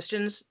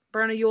Christians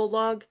burn a Yule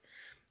log,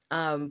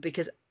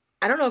 because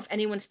I don't know if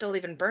anyone still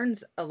even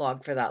burns a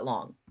log for that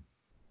long.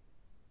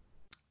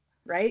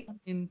 Right? I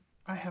mean,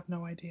 I have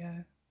no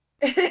idea.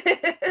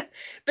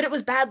 But it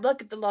was bad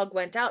luck if the log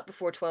went out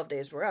before 12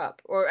 days were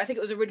up. Or I think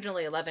it was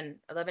originally 11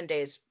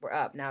 days were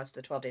up. Now it's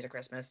the 12 days of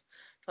Christmas.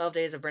 12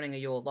 days of burning a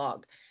Yule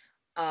log.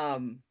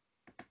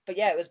 But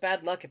yeah, it was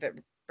bad luck if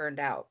it burned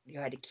out. You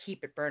had to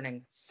keep it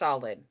burning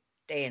solid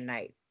day and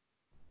night.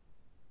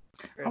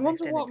 I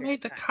wonder what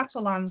made the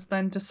Catalans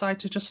then decide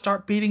to just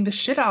start beating the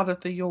shit out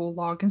of the Yule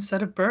log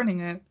instead of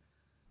burning it.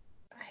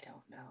 I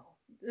don't know.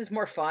 It was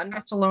more fun.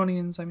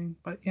 Catalonians, I mean,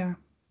 but yeah.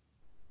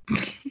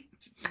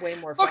 Way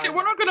more fun. Okay,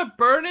 we're not going to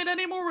burn it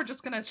anymore. We're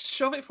just going to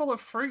shove it full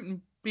of fruit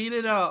and beat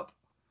it up.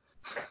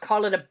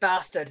 Call it a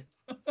bastard.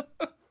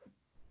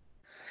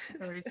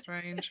 Very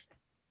strange.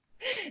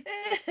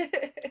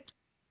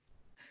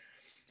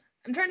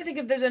 I'm trying to think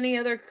if there's any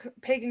other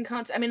pagan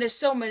concepts. I mean, there's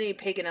so many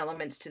pagan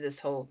elements to this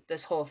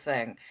whole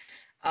thing.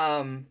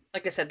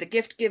 Like I said, the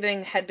gift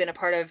giving had been a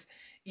part of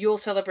Yule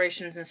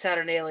celebrations in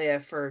Saturnalia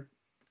for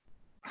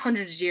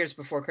hundreds of years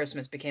before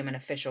Christmas became an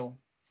official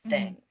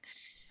thing.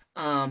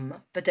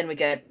 But then we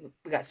got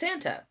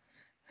Santa,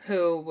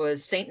 who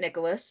was Saint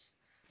Nicholas,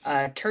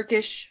 a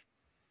Turkish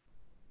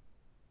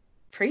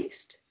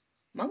priest,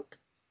 monk,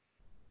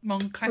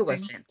 I who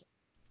was think. Santa.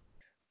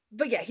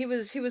 But yeah, he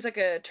was like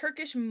a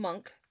Turkish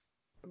monk,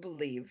 I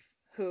believe,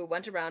 who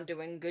went around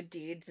doing good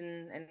deeds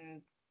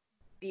and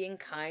being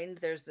kind.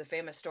 There's the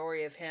famous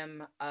story of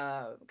him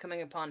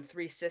coming upon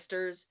 3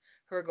 sisters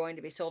who were going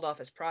to be sold off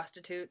as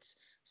prostitutes.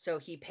 So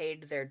he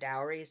paid their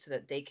dowry so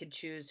that they could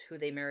choose who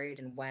they married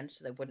and when,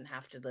 so they wouldn't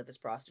have to live as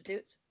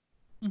prostitutes.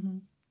 Mm-hmm.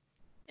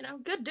 You know,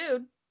 good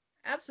dude.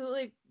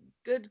 Absolutely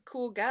good,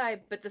 cool guy.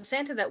 But the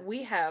Santa that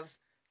we have,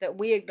 that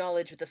we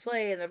acknowledge with the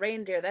sleigh and the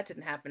reindeer, that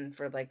didn't happen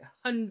for like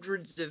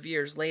hundreds of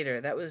years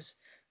later. That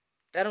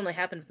only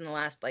happened in the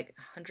last like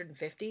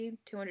 150,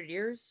 200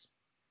 years.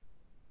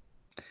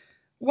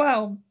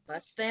 Well,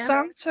 less than.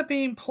 Santa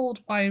being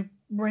pulled by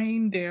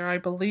reindeer, I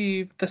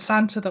believe, the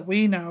Santa that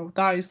we know,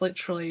 that is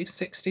literally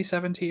 60,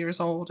 70 years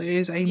old. It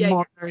is a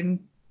modern,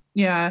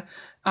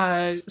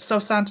 so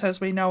Santa as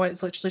we know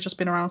it's literally just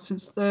been around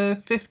since the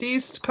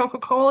 50s,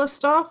 Coca-Cola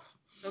stuff.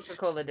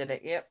 Coca-Cola did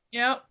it, yep.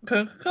 Yeah,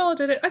 Coca-Cola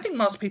did it. I think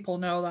most people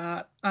know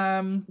that.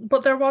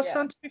 But there was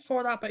Santa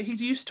before that, but he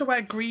used to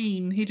wear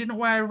green. He didn't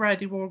wear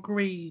red, he wore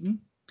green.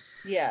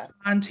 Yeah.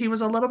 And he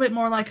was a little bit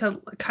more like a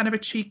kind of a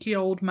cheeky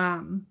old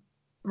man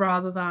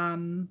rather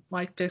than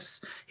like this.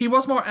 He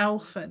was more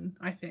elfin,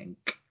 I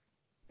think.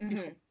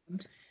 Mm-hmm.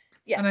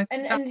 Yeah,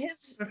 and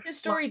his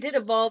story did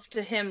evolve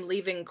to him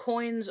leaving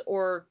coins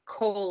or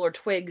coal or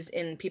twigs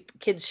in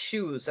kids'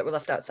 shoes that were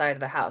left outside of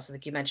the house. I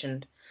think you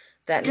mentioned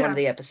that in one of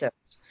the episodes.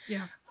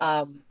 Yeah.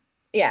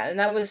 Yeah, and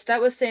that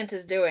was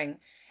Santa's doing.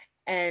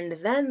 And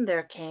then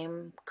there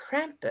came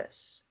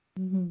Krampus.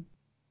 Mm-hmm.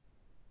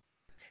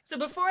 So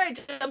before I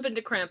jump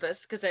into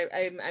Krampus, because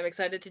I'm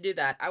excited to do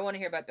that, I want to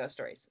hear about ghost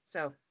stories.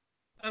 So.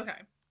 Okay.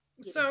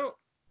 So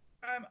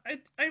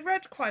I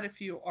read quite a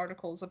few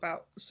articles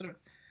about sort of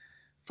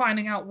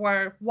finding out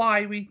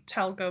why we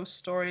tell ghost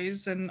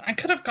stories, and I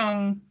could have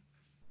gone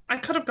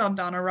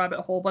down a rabbit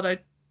hole, but I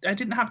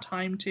didn't have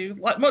time to.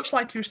 Much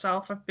like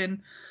yourself, I've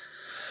been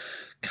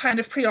kind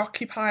of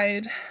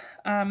preoccupied.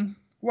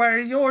 Where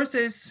yours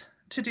is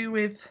to do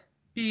with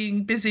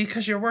being busy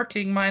because you're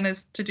working, mine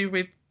is to do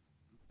with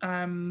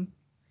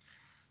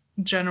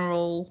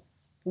general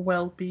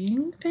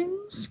well-being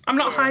things. I'm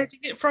not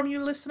hiding it from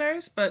you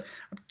listeners, but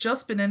I've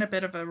just been in a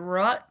bit of a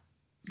rut,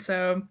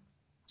 so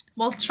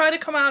we'll try to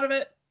come out of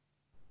it.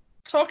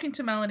 Talking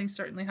to Melanie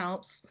certainly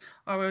helps.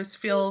 I always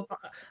feel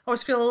a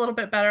little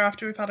bit better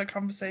after we've had a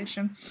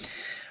conversation.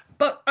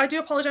 But I do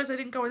apologize I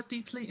didn't go as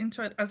deeply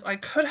into it as I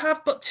could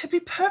have. But to be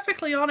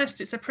perfectly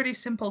honest, it's a pretty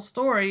simple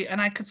story, and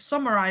I could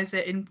summarize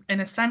it in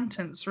a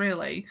sentence,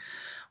 really,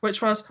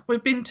 which was,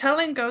 we've been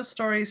telling ghost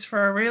stories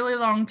for a really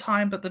long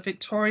time, but the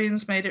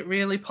Victorians made it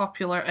really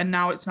popular, and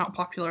now it's not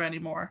popular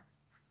anymore.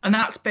 And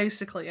that's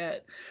basically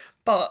it.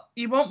 But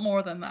you want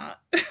more than that.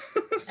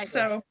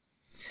 So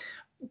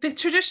the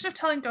tradition of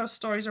telling ghost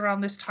stories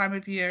around this time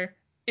of year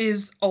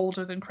is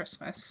older than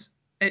Christmas.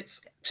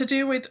 It's to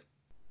do with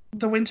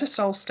the winter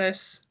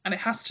solstice, and it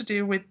has to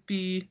do with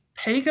the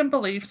pagan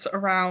beliefs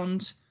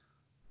around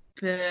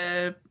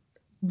the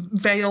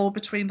veil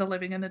between the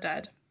living and the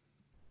dead.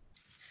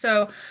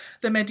 So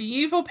the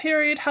medieval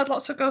period had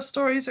lots of ghost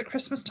stories at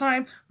Christmas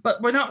time,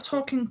 but we're not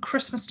talking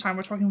Christmas time,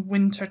 we're talking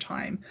winter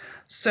time.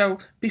 So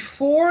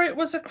before it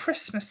was a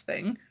Christmas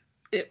thing,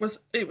 it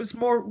was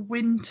more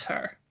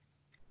winter.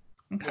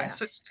 Okay, Yeah.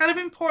 so it's kind of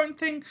important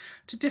thing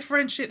to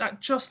differentiate that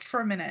just for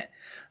a minute.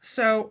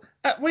 So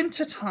at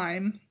winter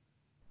time,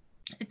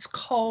 it's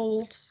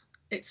cold,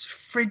 it's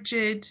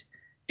frigid,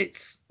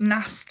 it's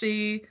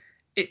nasty,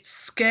 it's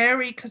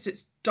scary because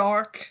it's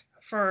dark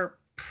for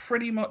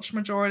pretty much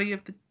majority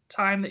of the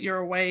time that you're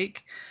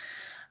awake.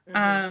 Hmm.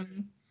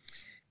 Um,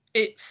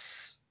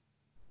 it's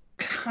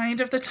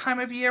kind of the time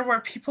of year where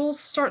people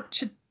start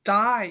to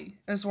die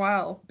as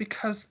well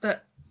because the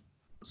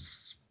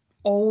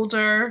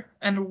older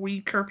and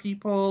weaker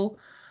people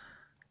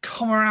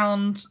come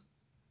around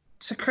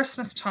to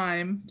Christmas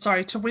time,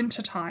 sorry, to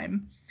winter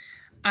time,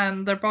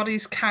 and their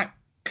bodies can't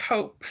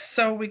cope.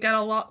 So we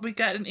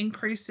get an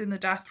increase in the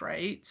death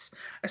rates,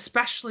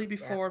 especially Yeah.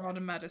 before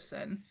modern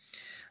medicine.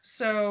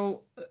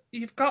 So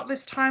you've got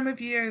this time of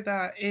year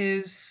that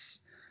is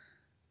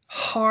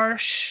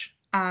harsh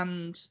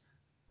and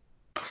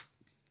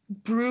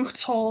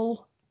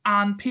brutal,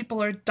 and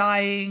people are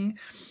dying,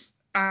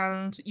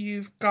 and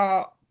you've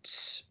got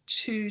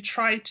to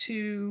try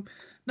to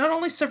not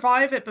only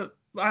survive it, but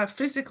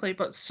physically,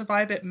 but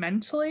survive it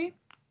mentally.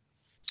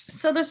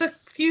 So there's a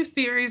few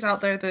theories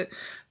out there that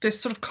this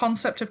sort of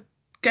concept of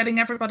getting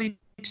everybody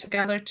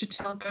together to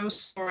tell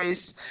ghost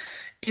stories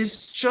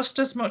is just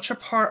as much a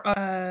part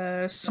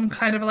of some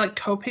kind of like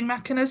coping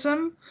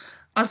mechanism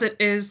as it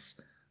is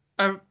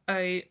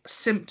a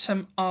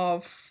symptom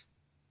of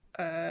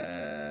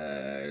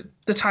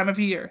the time of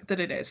year that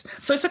it is.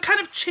 So it's a kind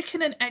of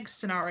chicken and egg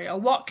scenario.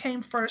 What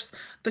came first?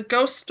 The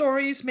ghost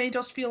stories made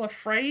us feel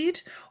afraid,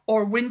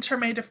 or winter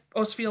made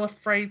us feel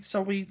afraid,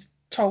 so we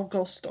told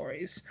ghost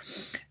stories.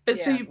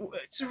 Yeah.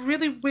 It's a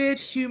really weird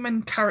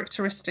human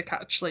characteristic,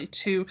 actually,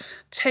 to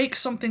take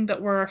something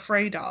that we're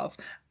afraid of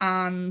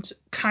and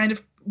kind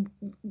of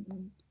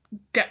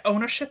get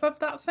ownership of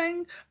that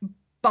thing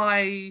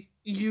by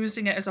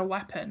using it as a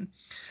weapon.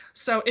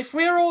 So if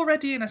we're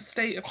already in a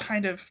state of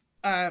kind of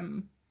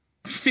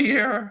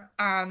fear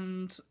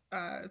and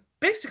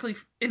basically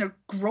in a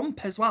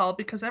grump as well,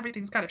 because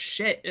everything's kind of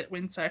shit at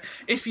winter,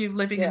 if you're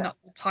living in Yeah.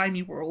 that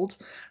tiny world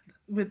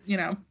with,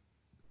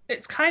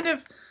 it's kind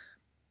of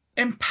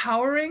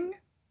empowering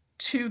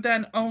to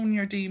then own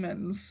your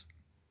demons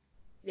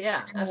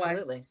Yeah, in a way.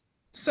 absolutely.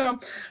 So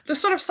the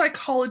sort of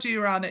psychology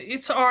around it,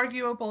 it's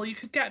arguable. You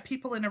could get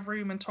people in a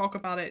room and talk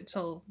about it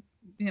till,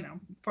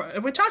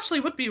 which actually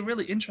would be a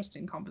really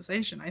interesting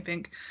conversation, I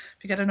think,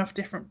 if you get enough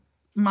different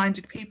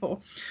minded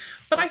people.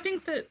 But I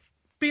think that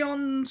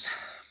beyond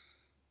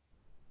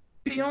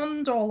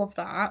all of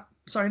that,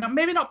 sorry,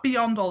 maybe not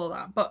beyond all of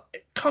that, but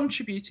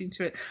contributing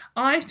to it,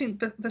 I think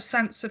that the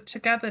sense of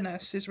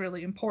togetherness is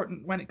really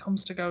important when it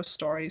comes to ghost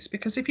stories.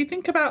 Because if you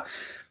think about,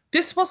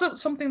 this wasn't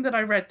something that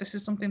I read, this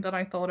is something that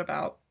I thought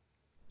about.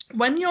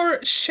 When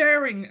you're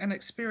sharing an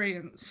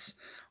experience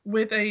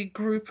with a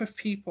group of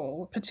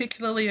people,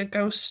 particularly a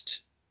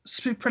ghost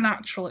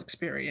supernatural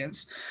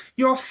experience,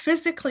 you're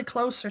physically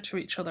closer to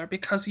each other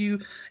because you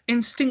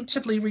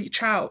instinctively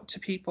reach out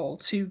to people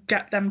to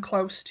get them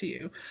close to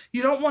you.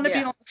 You don't want to be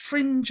Yeah. on the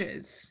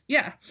fringes.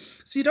 Yeah.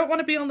 So you don't want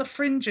to be on the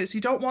fringes.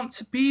 You don't want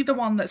to be the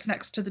one that's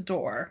next to the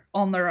door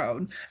on their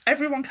own.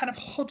 Everyone kind of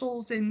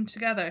huddles in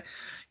together.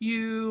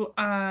 You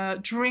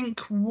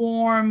drink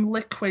warm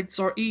liquids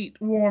or eat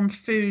warm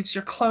foods.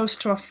 You're close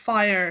to a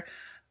fire.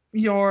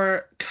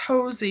 You're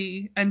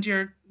cozy and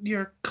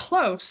you're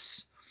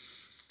close.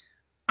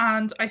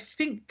 And I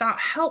think that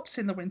helps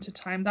in the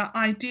wintertime, that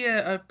idea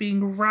of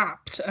being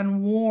wrapped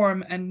and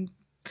warm and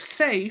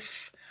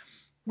safe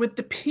with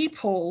the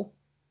people,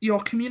 your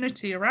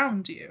community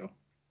around you.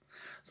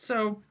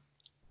 So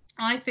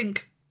I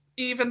think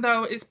even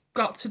though it's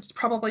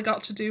probably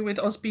got to do with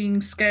us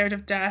being scared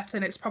of death,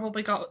 and it's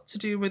probably got to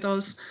do with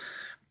us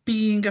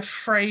being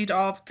afraid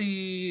of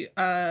the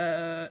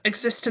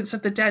existence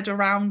of the dead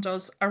around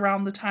us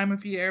around the time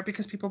of year,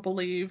 because people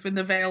believe in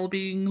the veil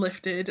being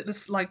lifted,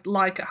 this like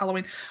at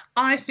Halloween.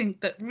 I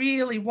think that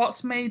really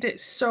what's made it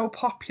so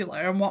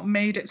popular and what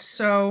made it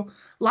so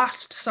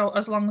last so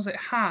as long as it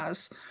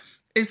has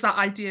is that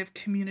idea of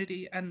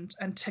community and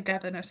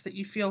togetherness that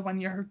you feel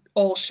when you're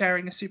all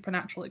sharing a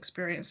supernatural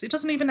experience. It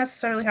doesn't even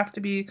necessarily have to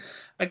be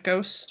a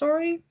ghost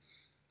story.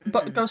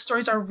 But Hmm. ghost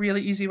stories are a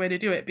really easy way to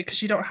do it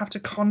because you don't have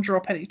to conjure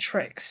up any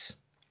tricks.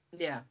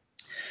 Yeah.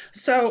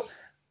 So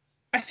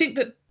I think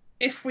that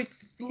if we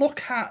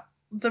look at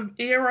the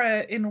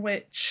era in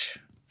which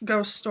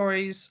ghost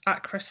stories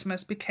at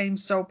Christmas became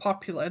so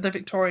popular, the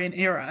Victorian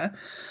era,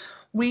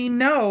 we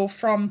know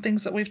from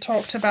things that we've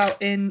talked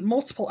about in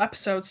multiple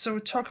episodes. So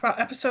we talk about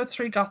episode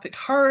 3, Gothic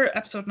Horror,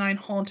 episode 9,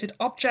 Haunted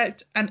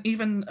Object, and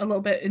even a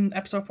little bit in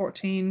episode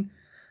 14,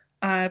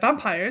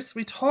 Vampires.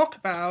 We talk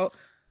about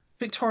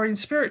Victorian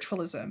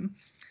spiritualism.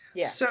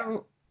 Yeah.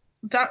 So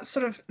that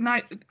sort of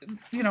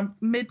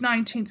mid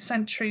 19th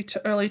century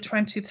to early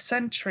 20th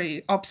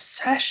century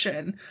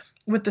obsession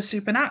with the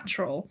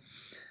supernatural.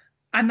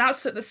 And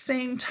that's at the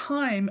same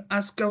time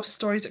as ghost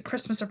stories at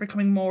Christmas are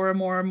becoming more and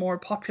more and more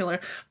popular.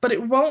 But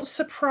it won't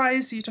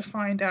surprise you to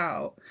find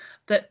out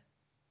that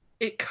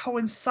it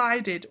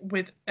coincided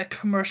with a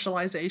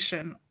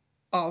commercialization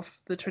of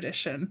the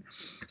tradition.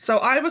 So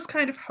I was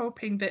kind of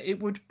hoping that it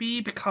would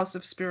be because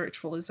of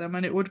spiritualism,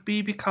 and it would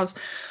be because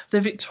the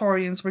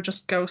Victorians were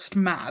just ghost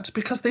mad,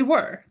 because they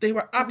were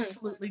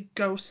absolutely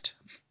ghost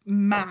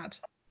mad.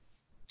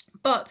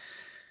 But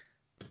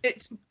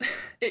it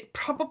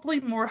probably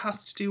more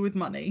has to do with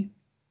money.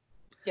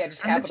 Yeah,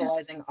 just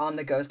capitalizing on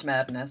the ghost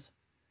madness.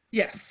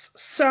 Yes.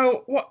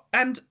 So what?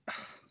 And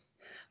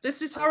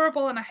this is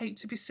horrible, and I hate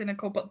to be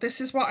cynical, but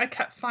this is what I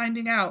kept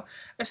finding out.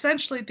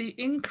 Essentially, the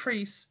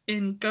increase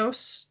in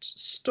ghost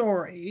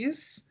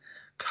stories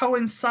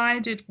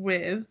coincided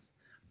with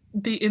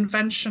the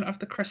invention of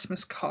the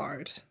Christmas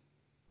card.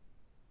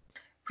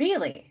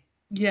 Really?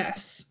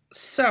 Yes.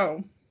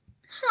 So,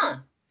 Huh.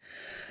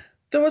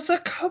 there was a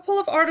couple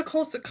of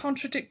articles that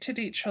contradicted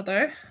each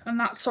other, and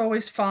that's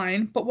always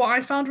fine. But what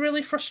I found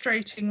really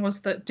frustrating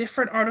was that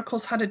different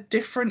articles had a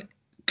different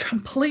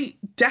complete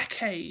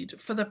decade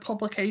for the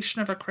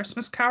publication of A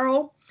Christmas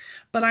Carol.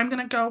 But I'm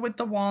going to go with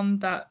the one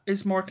that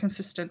is more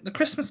consistent. The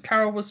Christmas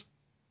Carol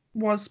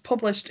was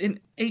published in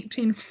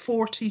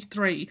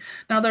 1843.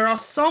 Now, there are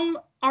some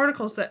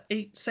articles that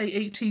say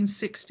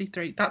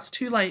 1863. That's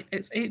too late.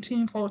 It's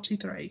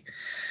 1843.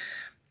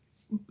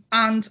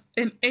 And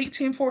in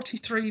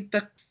 1843,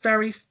 the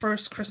very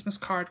first Christmas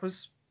card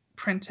was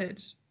printed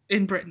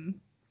in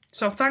Britain.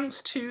 So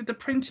thanks to the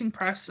printing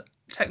press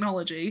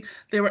technology,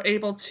 they were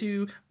able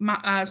to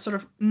sort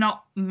of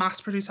not mass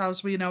produce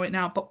as we know it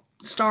now, but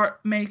start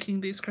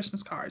making these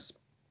Christmas cards.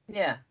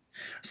 Yeah.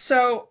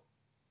 So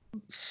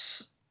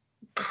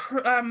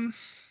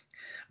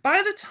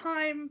by the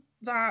time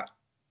that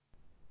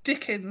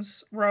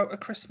Dickens wrote A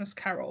Christmas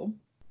Carol,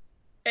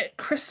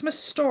 Christmas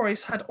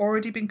stories had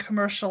already been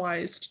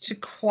commercialized to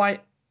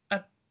quite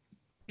a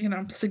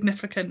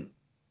significant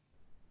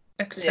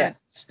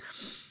extent.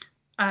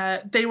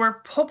 Yeah. They were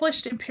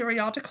published in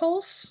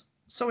periodicals.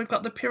 So we've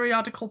got the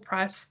periodical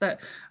press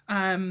that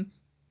you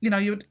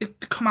would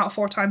come out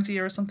 4 times a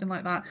year or something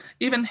like that.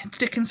 Even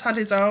Dickens had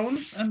his own,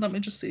 and let me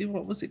just see,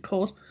 what was it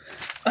called?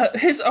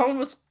 His own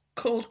was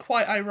called,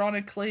 quite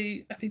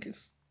ironically, I think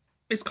it's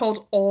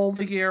called All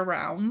the Year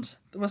Round.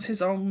 It was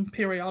his own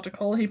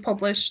periodical he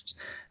published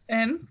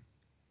in.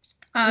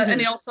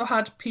 And he also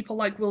had people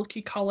like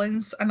Wilkie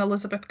Collins and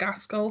Elizabeth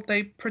Gaskell.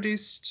 They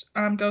produced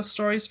ghost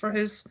stories for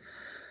his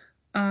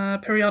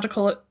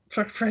periodical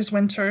for his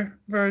winter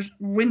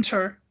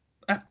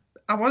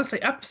I want to say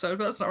episode,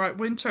 but that's not right.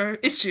 Winter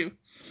issue.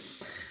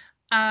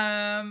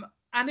 And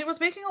it was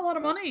making a lot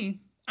of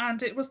money.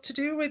 And it was to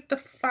do with the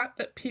fact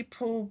that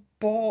people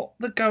bought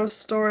the ghost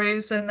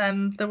stories, and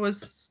then there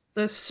was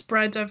the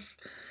spread of,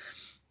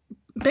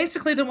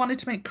 basically they wanted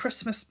to make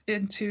Christmas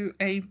into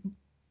a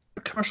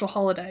commercial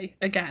holiday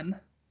again.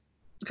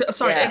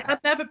 Sorry, yeah. It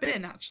had never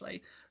been,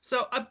 actually.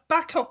 So I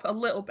back up a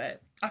little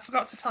bit. I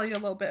forgot to tell you a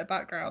little bit of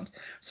background.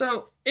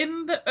 So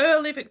in the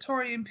early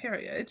Victorian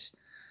period,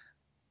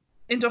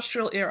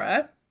 industrial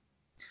era,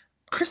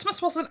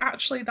 Christmas wasn't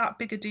actually that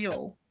big a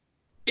deal.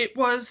 It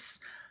was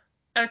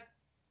a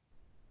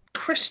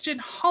Christian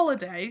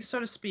holiday, so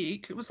to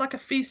speak. It was like a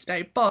feast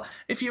day. But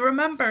if you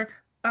remember,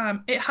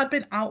 it had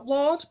been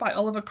outlawed by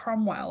Oliver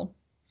Cromwell.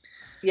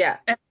 Yeah.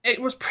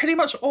 It was pretty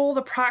much all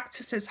the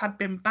practices had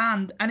been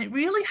banned, and it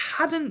really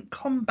hadn't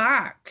come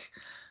back.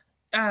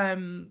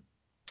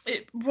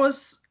 It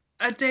was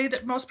a day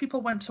that most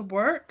people went to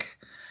work.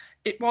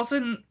 It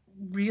wasn't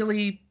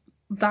really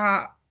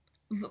that,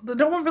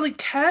 no one really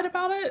cared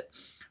about it.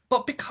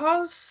 But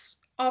because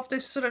of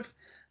this sort of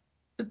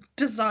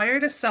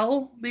desire to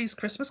sell these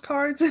Christmas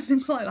cards and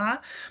things like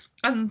that,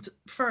 and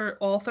for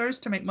authors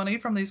to make money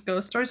from these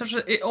ghost stories,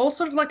 it all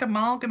sort of like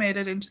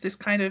amalgamated into this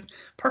kind of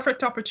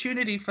perfect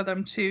opportunity for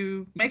them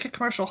to make a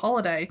commercial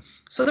holiday.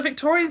 So the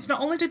Victorians,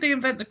 not only did they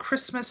invent the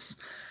Christmas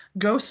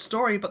ghost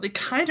story, but they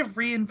kind of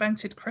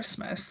reinvented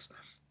Christmas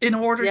in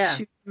order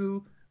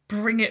to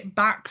bring it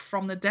back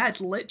from the dead,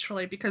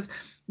 literally, because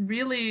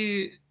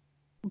really,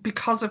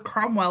 because of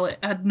Cromwell, it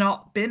had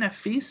not been a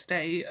feast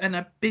day and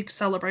a big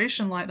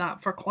celebration like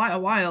that for quite a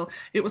while.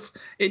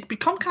 It'd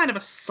become kind of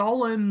a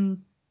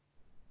solemn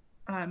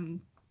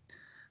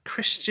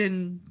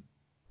Christian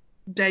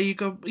day. You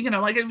go,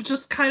 like, it was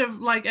just kind of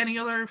like any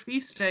other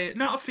feast day.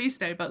 Not a feast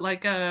day, but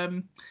like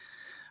like,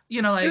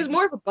 it was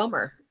more of a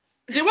bummer.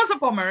 It was a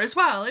bummer as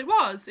well. It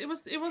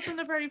wasn't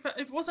a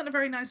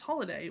very nice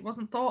holiday. It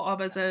wasn't thought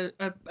of as a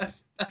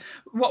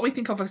what we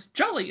think of as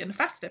jolly and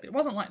festive. It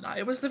wasn't like that.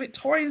 It was the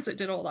Victorians that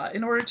did all that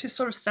in order to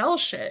sort of sell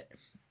shit.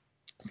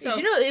 So, did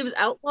you know it was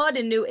outlawed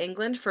in New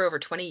England for over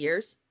 20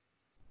 years?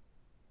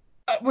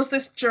 Was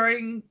this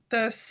during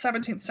the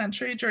 17th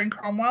century, during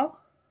Cromwell?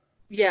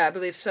 Yeah, I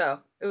believe so.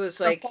 It was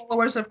so like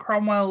followers of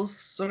Cromwell's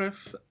sort of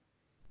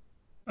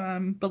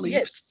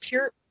beliefs.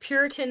 Yes,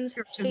 Puritans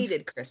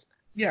hated Christmas.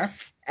 Yeah.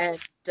 And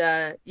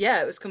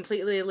it was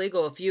completely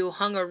illegal. If you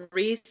hung a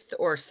wreath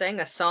or sang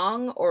a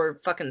song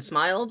or fucking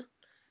smiled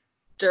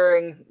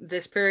during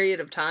this period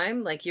of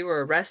time, like, you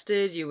were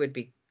arrested, you could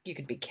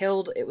be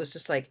killed. It was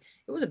just like,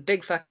 it was a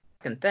big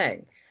fucking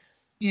thing.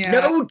 Yeah.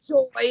 No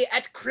joy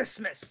at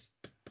Christmas.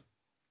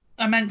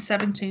 I meant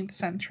 17th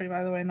century,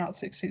 by the way, not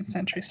 16th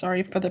century.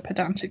 Sorry for the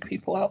pedantic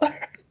people out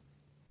there.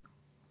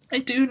 I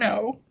do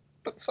know,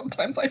 but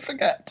sometimes I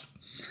forget.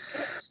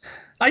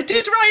 I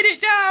did write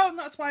it down.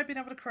 That's why I've been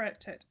able to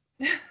correct it.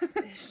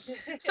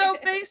 So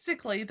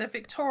basically, the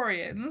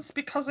Victorians,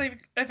 because of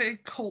a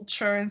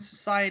culture and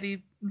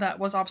society that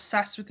was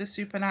obsessed with the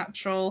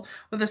supernatural,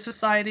 with a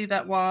society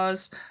that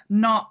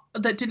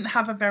didn't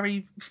have a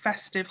very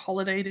festive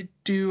holiday to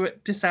do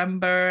at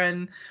December,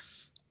 and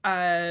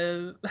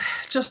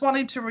just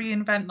wanting to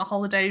reinvent the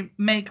holiday,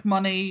 make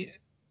money.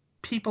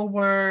 People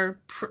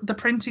the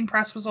printing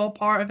press was all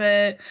part of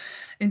it.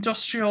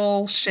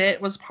 Industrial shit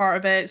was part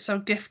of it. So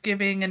gift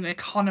giving and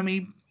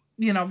economy,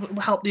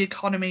 help the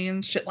economy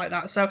and shit like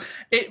that. So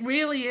it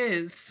really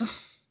is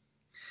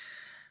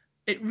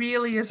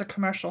a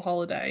commercial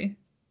holiday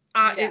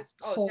at its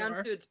core.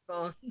 Down to its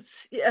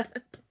bones. Yeah.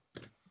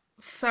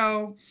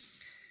 So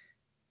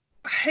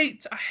I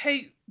hate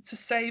to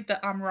say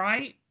that I'm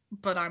right,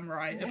 but I'm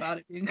right about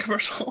it being a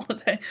commercial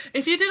holiday.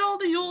 If you did all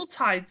the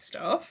Yuletide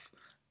stuff,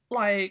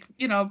 like,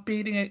 not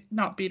beating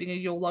a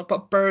Yule log,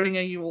 but burning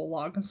a Yule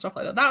log and stuff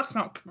like that, that's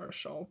not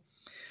commercial.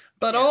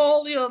 But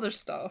all the other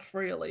stuff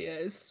really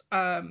is.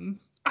 I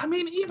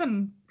mean,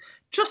 even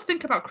just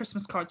think about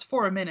Christmas cards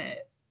for a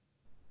minute.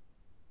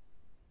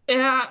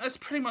 Yeah, it's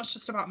pretty much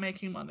just about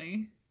making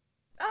money.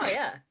 Oh,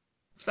 yeah.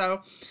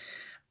 So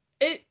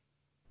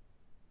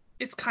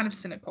it's kind of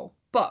cynical.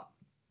 But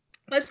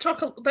let's go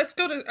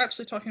to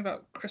actually talking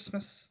about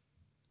Christmas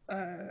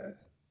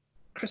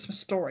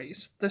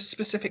stories, the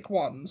specific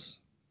ones,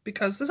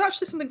 because there's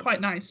actually something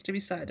quite nice to be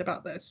said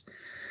about this.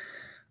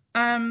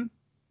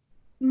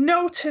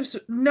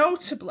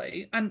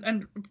 Notably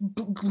and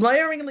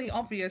glaringly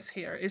obvious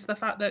here is the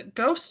fact that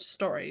ghost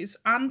stories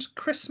and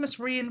Christmas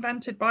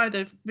reinvented by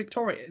the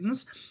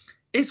Victorians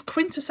is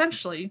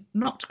quintessentially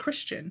not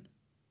Christian.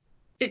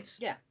 It's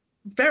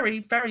very,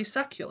 very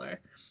secular.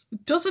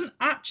 It doesn't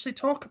actually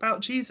talk about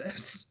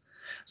Jesus.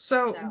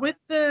 So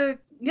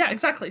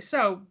exactly.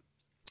 So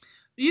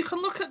you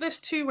can look at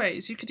this two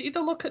ways. You could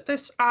either look at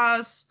this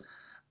as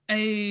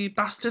a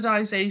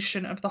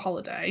bastardization of the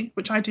holiday,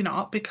 which I do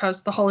not,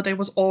 because the holiday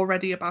was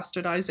already a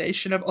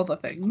bastardization of other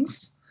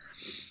things.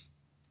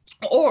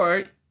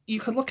 Or you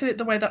could look at it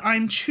the way that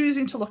I'm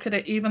choosing to look at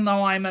it, even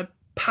though I'm a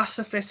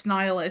pacifist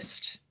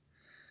nihilist.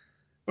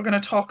 We're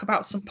going to talk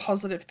about some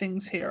positive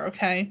things here,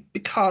 okay?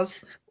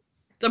 Because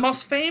the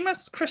most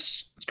famous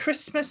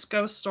Christmas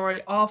ghost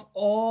story of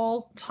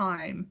all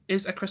time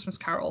is A Christmas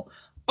Carol.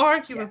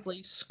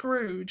 Arguably,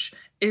 Scrooge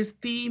is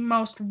the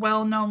most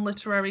well-known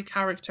literary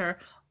character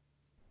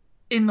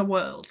in the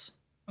world,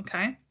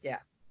 okay? Yeah.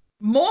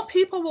 More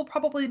people will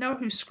probably know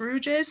who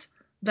Scrooge is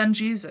than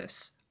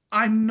Jesus.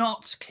 I'm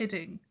not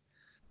kidding.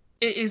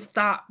 It is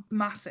that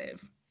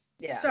massive.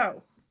 Yeah.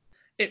 So,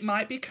 it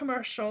might be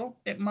commercial.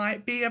 It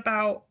might be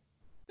about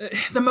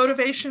the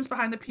motivations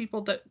behind the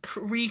people that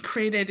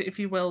recreated, if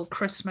you will,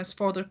 Christmas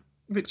for the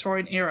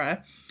Victorian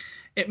era.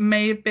 It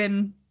may have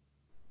been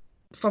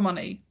for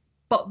money.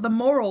 But the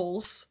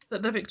morals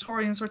that the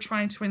Victorians were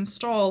trying to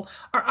install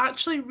are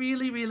actually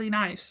really, really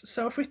nice.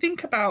 So if we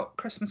think about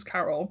Christmas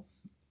Carol,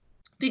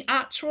 the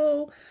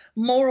actual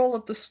moral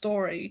of the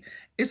story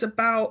is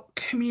about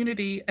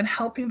community and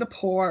helping the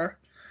poor,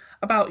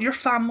 about your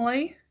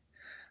family,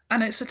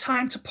 and it's a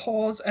time to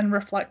pause and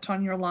reflect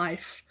on your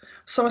life.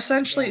 So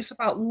essentially it's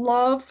about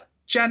love,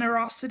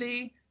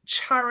 generosity,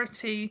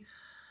 charity,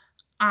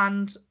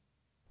 and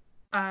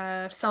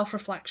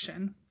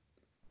self-reflection.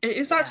 It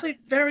is actually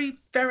very,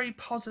 very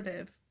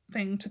positive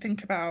thing to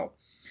think about.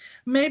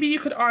 Maybe you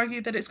could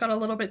argue that it's got a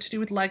little bit to do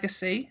with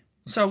legacy.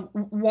 So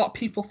what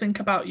people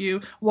think about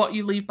you, what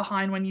you leave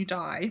behind when you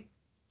die.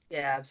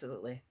 Yeah,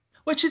 absolutely.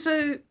 Which is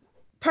a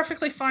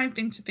perfectly fine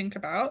thing to think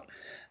about.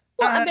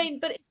 Well, I mean,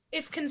 but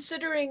if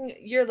considering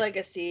your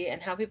legacy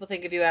and how people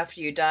think of you after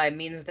you die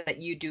means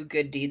that you do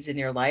good deeds in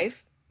your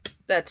life,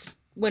 that's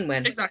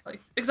win-win.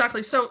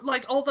 Exactly. So,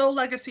 like, although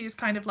legacy is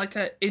kind of like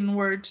a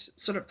inward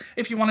sort of,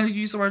 if you want to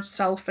use the word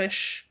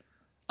selfish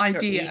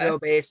idea. Or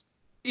ego-based.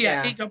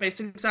 Yeah, ego-based,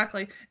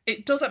 exactly.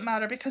 It doesn't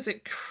matter because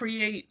it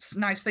creates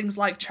nice things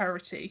like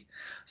charity.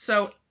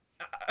 So,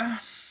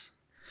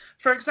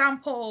 for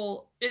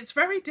example, it's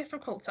very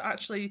difficult to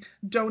actually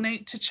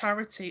donate to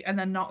charity and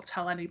then not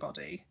tell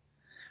anybody.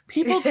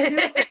 People do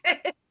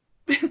it.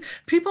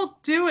 People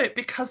do it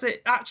because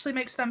it actually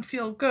makes them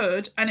feel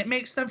good, and it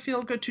makes them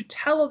feel good to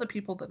tell other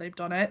people that they've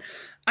done it,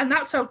 and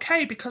that's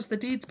okay because the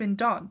deed's been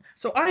done.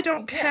 So I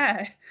don't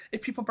care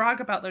if people brag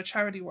about their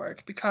charity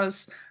work,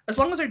 because as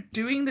long as they're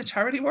doing the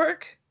charity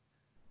work,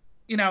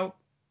 to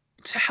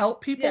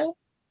help people,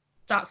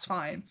 that's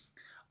fine.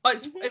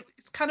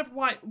 It's kind of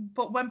why,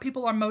 but when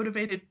people are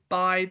motivated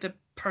by the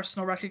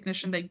personal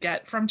recognition they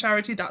get from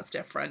charity, that's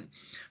different.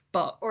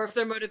 But or if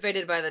they're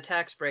motivated by the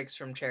tax breaks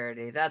from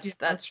charity, that's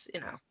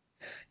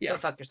go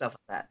fuck yourself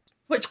with that.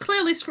 Which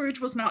clearly Scrooge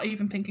was not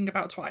even thinking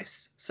about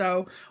twice,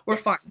 so we're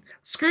fine.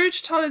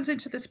 Scrooge turns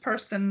into this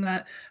person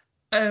that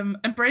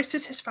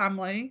embraces his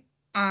family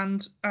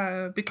and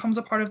becomes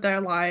a part of their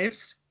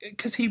lives,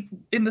 because he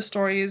in the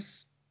story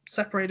is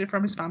separated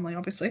from his family,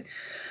 obviously.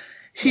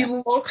 He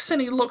looks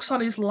on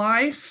his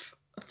life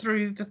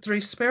through the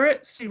three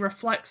spirits. He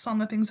reflects on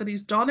the things that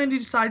he's done, and he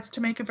decides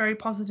to make a very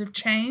positive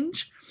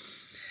change.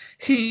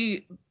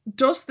 He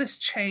does this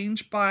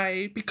change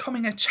by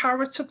becoming a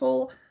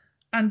charitable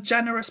and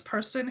generous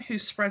person who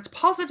spreads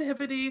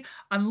positivity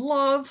and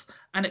love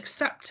and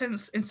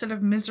acceptance instead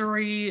of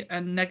misery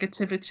and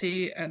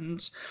negativity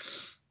and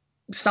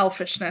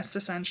selfishness,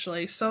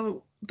 essentially.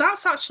 So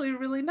that's actually a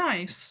really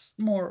nice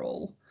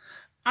moral.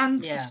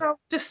 And so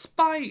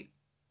despite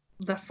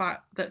the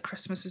fact that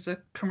Christmas is a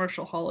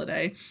commercial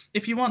holiday,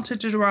 if you want to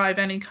derive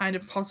any kind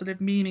of positive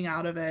meaning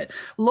out of it,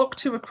 look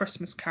to A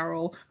Christmas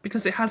Carol,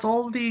 because it has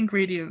all the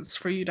ingredients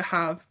for you to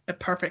have a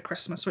perfect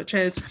Christmas, which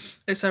is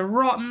it's a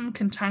rotten,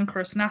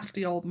 cantankerous,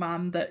 nasty old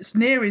man that's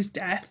near his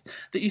death,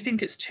 that you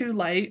think it's too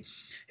late,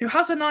 who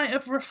has a night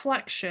of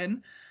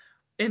reflection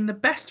in the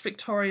best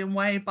Victorian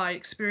way by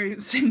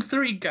experiencing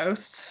three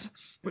ghosts,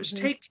 which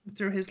take him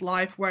through his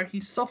life, where he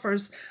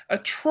suffers a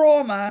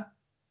trauma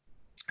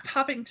of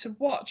having to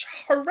watch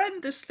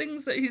horrendous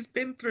things that he's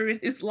been through in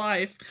his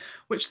life,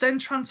 which then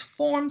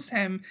transforms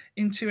him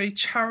into a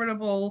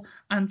charitable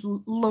and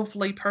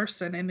lovely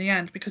person in the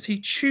end, because he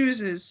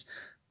chooses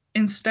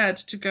instead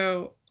to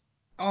go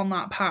on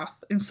that path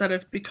instead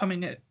of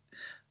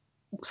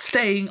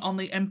staying on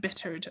the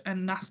embittered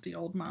and nasty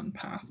old man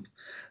path.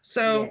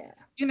 So,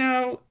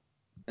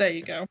 there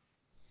you go.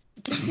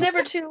 It's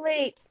never too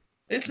late.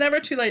 It's never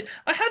too late.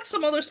 I had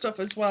some other stuff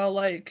as well,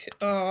 like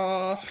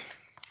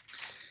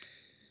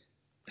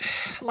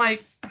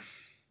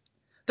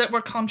that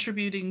were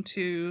contributing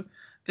to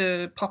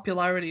the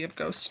popularity of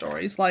ghost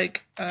stories.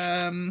 Like,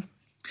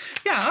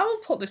 I'll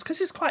put this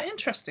because it's quite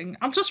interesting.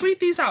 I'll just read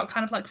these out,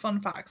 kind of like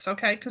fun facts,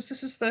 okay? Because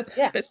this is the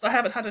bits that I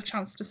haven't had a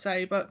chance to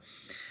say, but.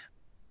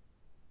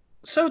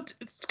 So,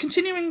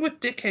 continuing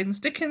with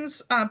Dickens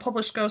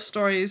published ghost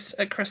stories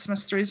at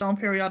Christmas through his own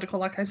periodical,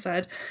 like I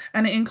said,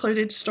 and it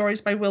included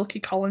stories by Wilkie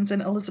Collins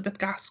and Elizabeth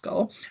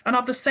Gaskell. And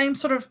of the same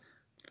sort of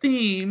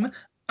theme,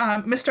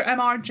 Mr.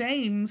 M.R.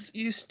 James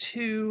used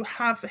to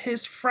have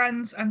his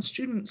friends and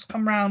students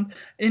come round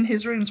in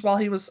his rooms while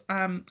he was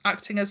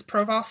acting as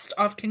provost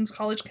of King's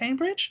College,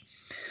 Cambridge.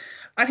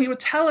 And he would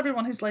tell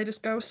everyone his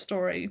latest ghost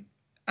story.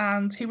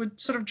 And he would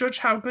sort of judge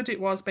how good it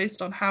was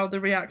based on how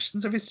the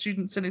reactions of his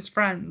students and his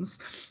friends.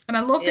 And I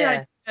love the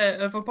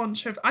idea of a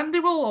bunch of, and they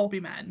will all be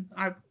men,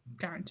 I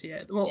guarantee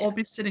it. They'll all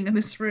be sitting in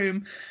this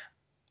room,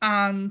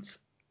 and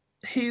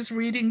he's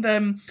reading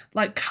them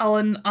like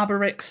Callan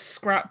Aberick's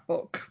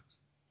scrapbook,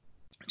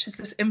 which is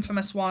this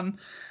infamous one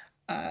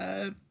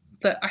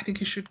that I think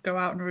you should go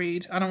out and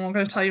read. I don't want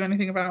to tell you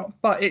anything about,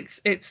 but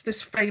it's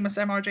this famous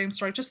M.R. James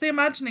story. Just the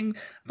imagining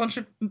a bunch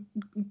of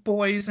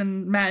boys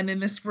and men in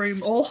this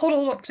room all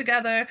huddled up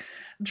together,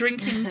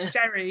 drinking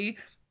sherry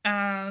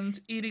and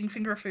eating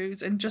finger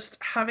foods, and just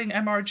having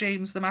M.R.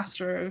 James, the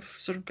master of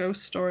sort of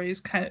ghost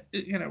stories,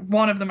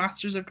 one of the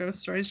masters of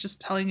ghost stories,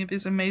 just telling you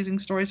these amazing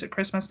stories at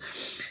Christmas.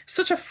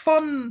 Such a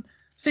fun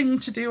thing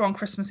to do on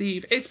Christmas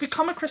Eve. It's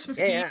become a Christmas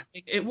Eve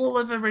thing. It will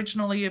have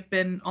originally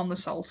been on the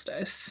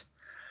solstice,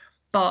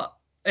 but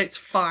it's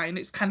fine.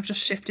 It's kind of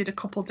just shifted a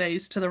couple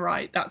days to the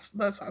right. That's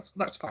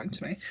fine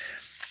to me.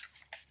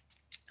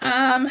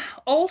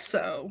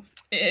 Also,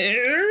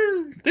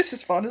 this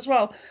is fun as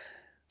well.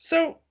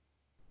 So,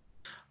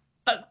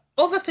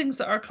 other things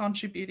that are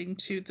contributing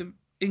to the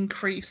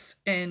increase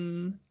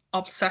in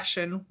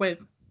obsession with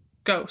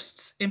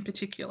ghosts in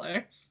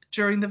particular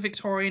during the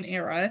Victorian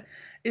era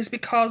is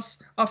because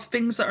of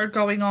things that are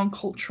going on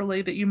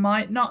culturally that you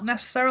might not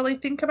necessarily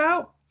think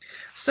about.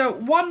 So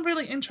one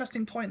really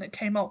interesting point that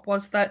came up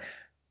was that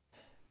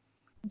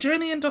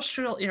during the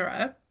industrial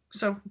era,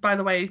 so by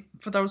the way,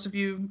 for those of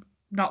you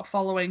not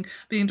following,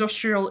 the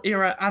industrial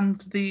era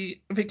and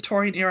the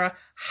Victorian era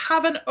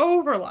have an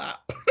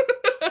overlap.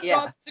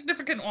 Not a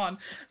significant one.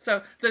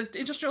 So the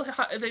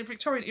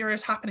Victorian era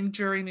is happening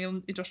during the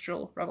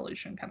Industrial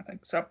Revolution kind of thing.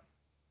 So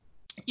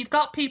you've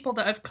got people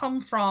that have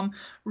come from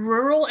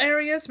rural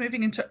areas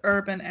moving into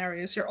urban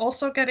areas. You're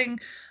also getting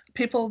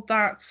people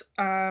that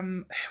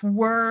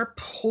were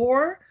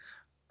poor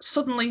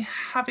suddenly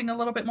having a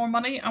little bit more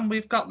money, and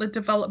we've got the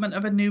development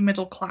of a new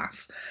middle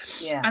class.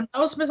 And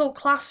those middle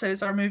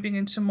classes are moving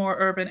into more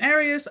urban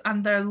areas,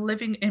 and they're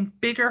living in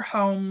bigger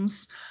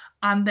homes,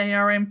 and they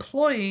are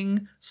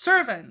employing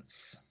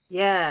servants.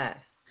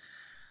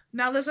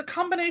 Now there's a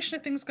combination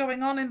of things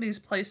going on in these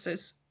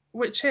places,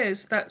 which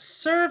is that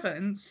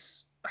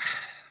servants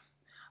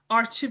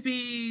are to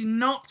be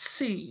not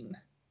seen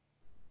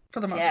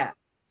for the most part.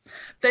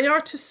 They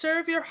are to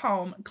serve your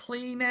home,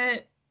 clean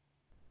it,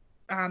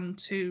 and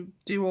to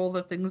do all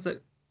the things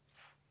that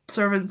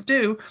servants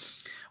do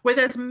with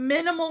as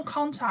minimal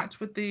contact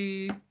with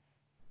the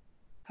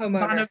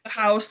man of the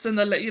house and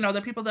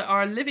the people that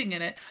are living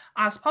in it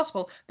as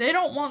possible. They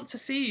don't want to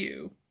see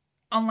you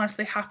unless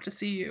they have to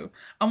see you.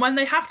 And when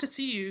they have to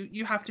see you,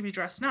 you have to be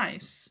dressed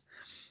nice.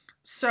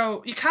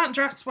 So you can't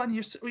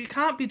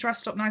be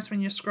dressed up nice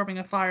when you're scrubbing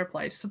a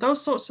fireplace. So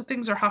those sorts of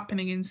things are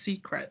happening in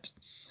secret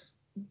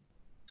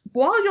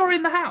while you're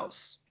in the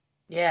house.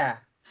 Yeah.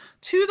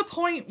 To the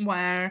point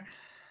where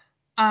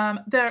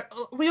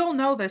we all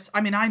know this.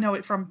 I mean, I know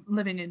it from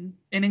living in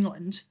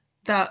England,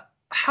 that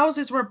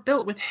houses were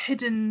built with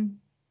hidden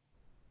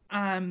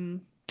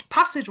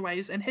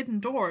passageways and hidden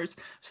doors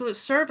so that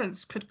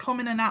servants could come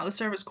in and out of the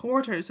servants'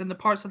 quarters in the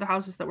parts of the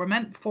houses that were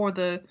meant for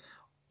the,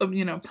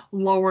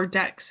 lower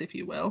decks, if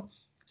you will.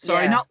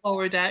 Sorry, Yeah. not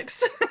lower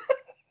decks.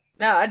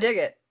 No, I dig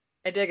it.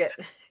 I dig it.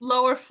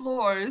 Lower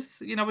floors.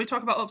 We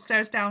talk about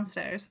upstairs,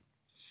 downstairs.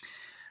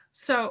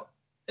 So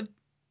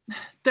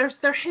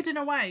they're hidden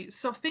away.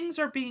 So things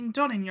are being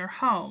done in your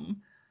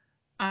home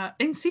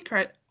in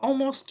secret,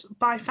 almost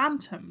by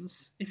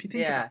phantoms, if you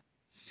think about it.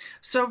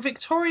 So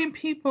Victorian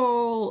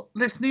people,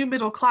 this new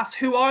middle class,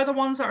 who are the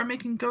ones that are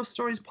making ghost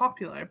stories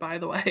popular, by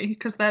the way,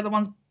 because they're the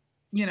ones,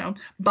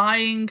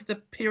 buying the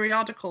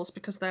periodicals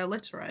because they're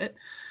literate,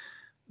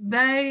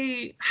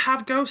 they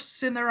have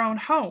ghosts in their own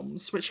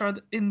homes, which are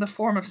in the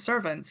form of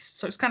servants.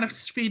 So it's kind of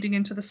feeding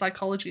into the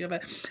psychology of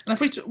it. And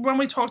when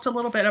we talked a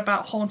little bit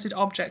about haunted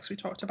objects, we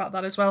talked about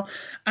that as well.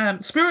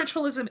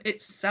 Spiritualism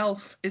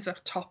itself is a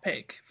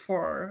topic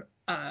for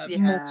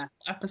multiple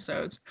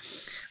episodes.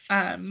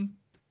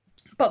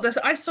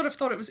 But I sort of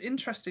thought it was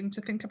interesting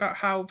to think about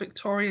how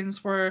Victorians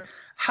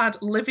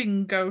had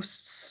living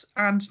ghosts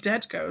and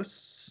dead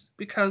ghosts,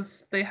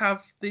 because they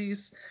have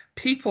these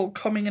people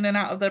coming in and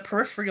out of their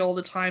periphery all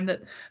the time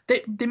that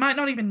they might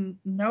not even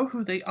know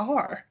who they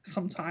are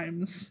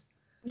sometimes.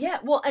 Yeah,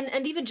 well,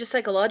 and even just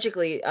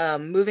psychologically,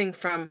 moving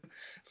from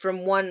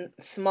one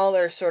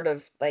smaller sort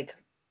of like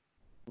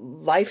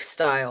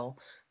lifestyle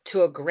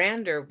to a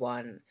grander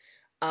one,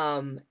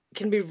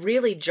 can be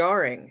really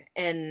jarring,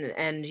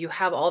 and you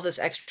have all this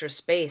extra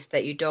space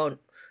that you don't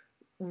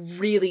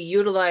really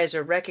utilize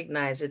or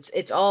recognize.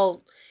 It's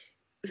all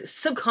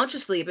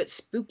subconsciously a bit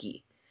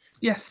spooky.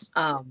 Yes.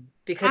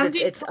 Because And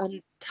it's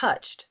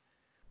untouched.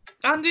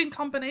 And in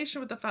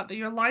combination with the fact that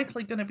you're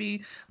likely going to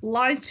be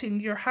lighting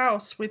your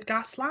house with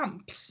gas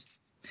lamps.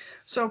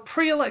 So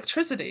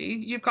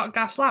pre-electricity, you've got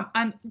gas lamp,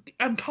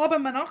 and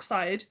carbon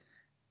monoxide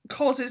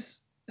causes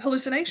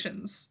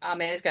hallucinations. Oh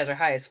man, these guys are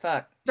high as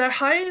fuck. They're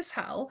high as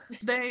hell.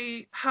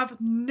 They have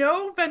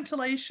no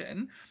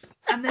ventilation,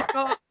 and they've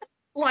got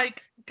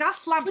like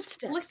gas lamps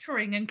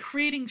flickering and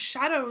creating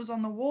shadows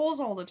on the walls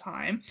all the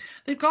time.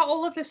 They've got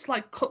all of this,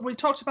 like, we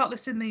talked about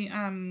this in the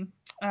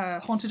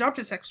haunted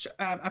objects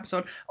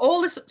episode.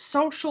 All this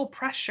social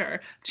pressure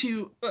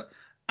to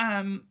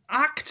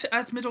act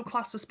as middle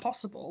class as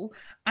possible,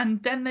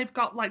 and then they've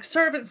got like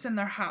servants in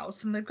their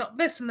house, and they've got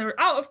this, and they're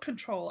out of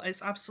control.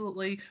 It's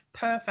absolutely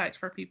perfect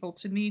for people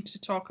to need to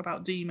talk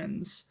about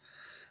demons,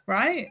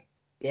 right?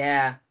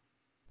 Yeah.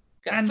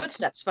 Got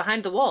footsteps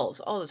behind the walls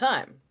all the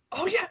time.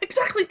 Oh yeah,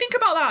 exactly. Think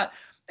about that.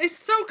 It's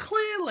so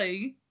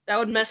clearly that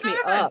would mess me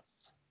up.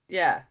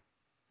 Yeah,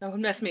 that would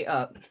mess me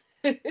up.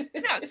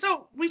 Yeah,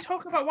 so we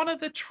talk about one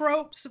of the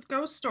tropes of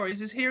ghost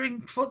stories is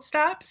hearing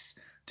footsteps,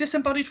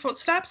 disembodied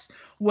footsteps.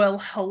 Well,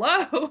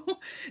 hello.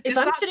 If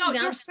I'm sitting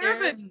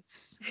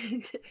downstairs,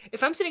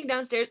 if I'm sitting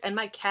downstairs and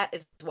my cat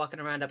is walking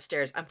around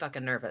upstairs, I'm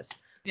fucking nervous.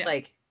 Yeah.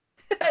 Like,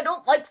 I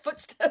don't like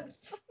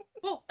footsteps.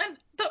 Well, and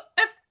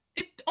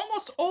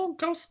almost all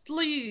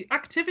ghostly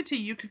activity,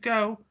 you could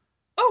go,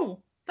 oh,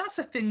 that's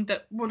a thing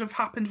that would have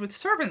happened with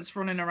servants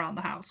running around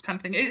the house, kind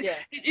of thing.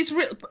 It's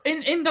real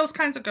in those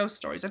kinds of ghost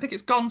stories. I think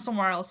it's gone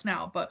somewhere else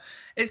now, but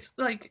it's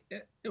like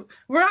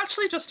we're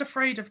actually just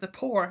afraid of the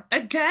poor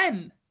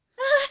again.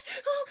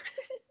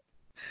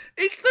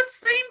 It's the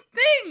same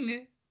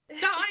thing.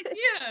 That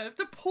idea of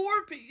the poor.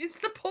 It's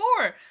the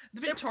poor.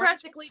 They're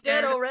practically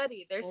dead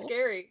already. They're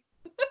scary.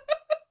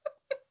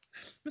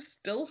 I'm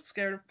still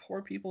scared of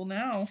poor people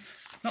now.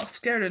 Not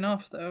scared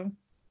enough though.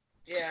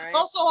 Yeah, right.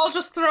 Also, I'll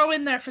just throw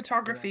in there,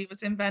 photography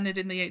was invented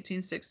in the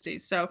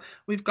 1860s. So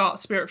we've got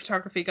spirit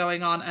photography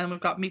going on, and we've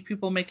got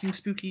people making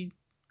spooky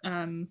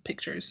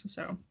pictures.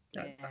 So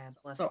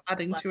so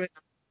adding to it.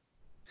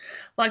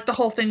 Like the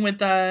whole thing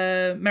with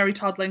Mary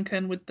Todd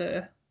Lincoln with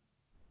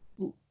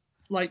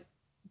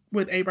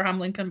with Abraham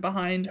Lincoln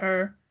behind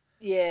her.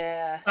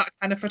 Yeah. That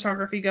kind of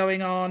photography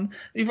going on.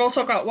 We've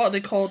also got what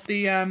they called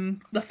the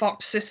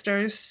Fox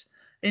sisters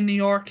in New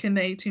York in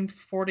the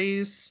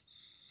 1840s.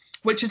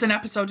 Which is an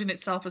episode in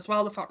itself as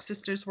well. The Fox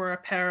sisters were a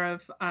pair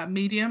of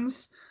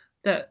mediums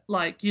that,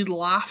 like, you'd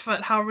laugh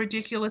at how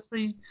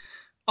ridiculously,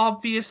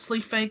 obviously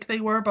fake they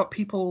were, but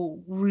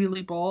people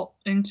really bought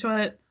into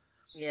it.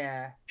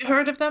 Yeah. You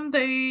heard of them?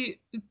 They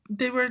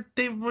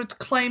would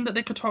claim that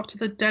they could talk to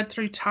the dead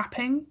through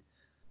tapping.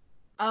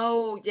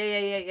 Oh,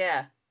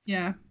 yeah.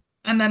 Yeah.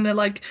 And then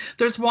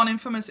there's one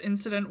infamous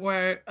incident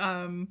where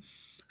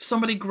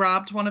somebody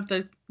grabbed one of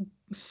the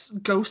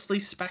ghostly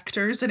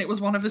specters, and it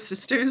was one of the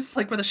sisters,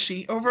 like with a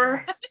sheet over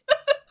her.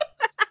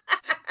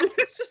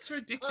 It's just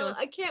ridiculous.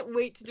 I can't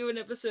wait to do an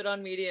episode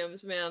on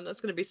mediums, man.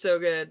 That's gonna be so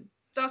good.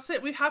 That's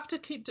it. We have to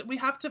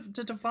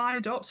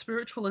divide up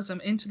spiritualism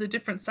into the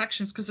different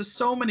sections, because there's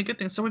so many good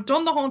things. So we've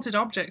done the haunted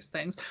objects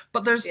things,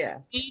 but there's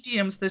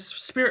mediums, there's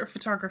spirit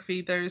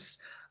photography, there's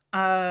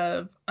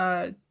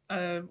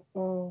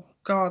Oh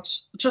God,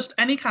 just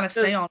any kind of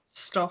Those, seance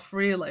stuff,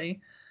 really.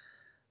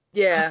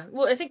 yeah.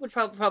 Well, I think would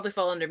probably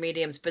fall under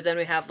mediums, but then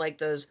we have like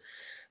those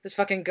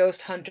fucking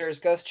ghost hunters,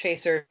 ghost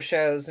chaser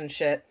shows and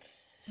shit,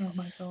 Oh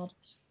my God.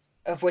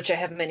 of which I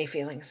have many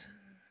feelings.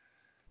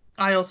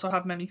 I also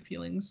have many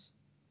feelings.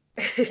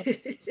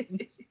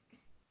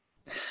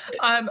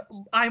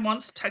 I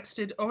once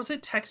texted, or was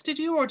it texted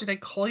you, or did I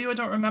call you? I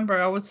don't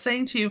remember. I was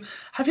saying to you,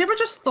 have you ever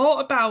just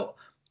thought about,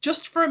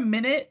 just for a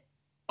minute,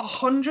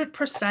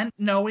 100%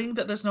 knowing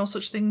that there's no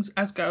such things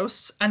as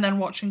ghosts, and then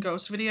watching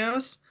ghost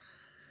videos?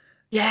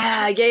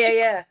 Yeah.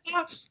 Yeah,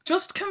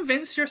 just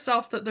convince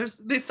yourself that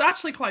it's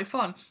actually quite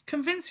fun.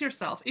 Convince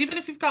yourself, even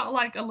if you've got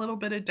like a little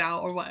bit of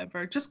doubt or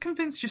whatever, just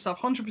convince yourself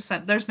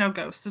 100% there's no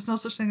ghosts. There's no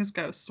such thing as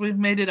ghosts. We've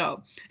made it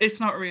up. It's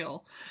not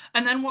real.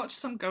 And then watch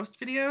some ghost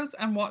videos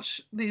and watch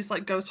these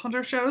like ghost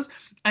hunter shows,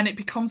 and it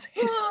becomes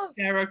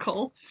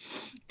hysterical.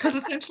 Because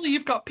essentially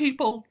you've got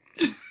people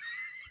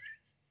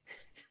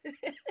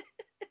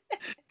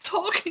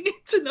talking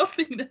into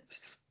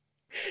nothingness.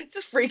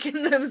 Just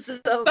freaking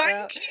themselves out.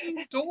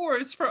 Banking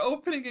doors for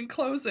opening and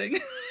closing.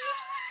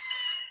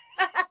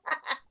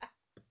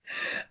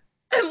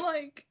 And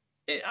like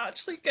it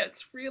actually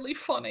gets really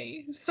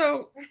funny.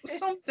 So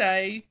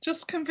someday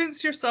just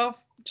convince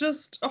yourself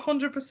just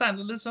 100%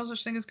 that there's no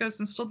such thing as ghosts,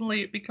 and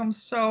suddenly it becomes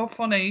so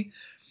funny.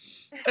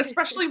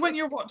 Especially when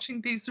you're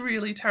watching these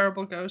really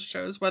terrible ghost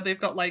shows where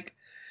they've got like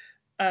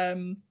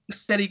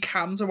steady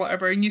cams or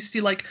whatever, and you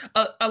see like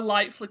a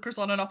light flickers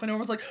on and off and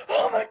everyone's like,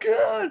 oh my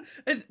God.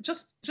 And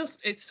just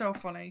it's so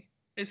funny.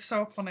 It's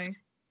so funny.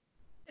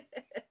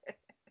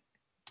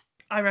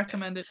 I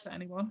recommend it to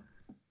anyone.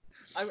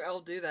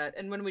 I'll do that.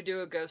 And when we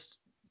do a ghost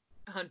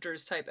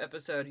hunters type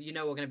episode, we're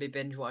going to be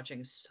binge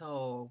watching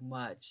so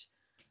much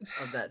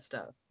of that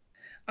stuff.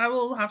 I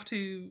will have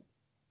to.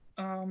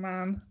 Oh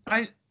man, It's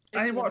I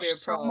going to be watch a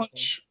so problem.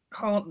 much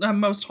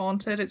Most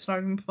Haunted. It's not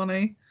even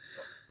funny.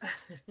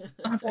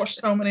 I've watched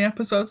so many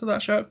episodes of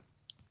that show.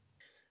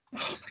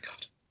 Oh my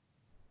God.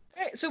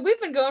 All right, so we've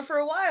been going for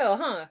a while,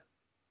 huh?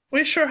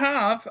 We sure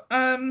have.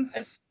 I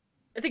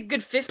think a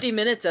good 50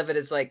 minutes of it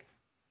is like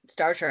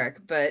Star Trek,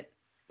 but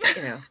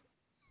you know.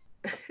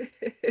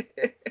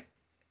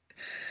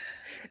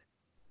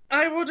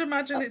 I would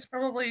imagine it's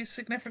probably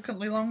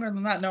significantly longer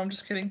than that. No, I'm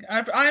just kidding.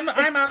 I'm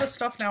out of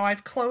stuff now.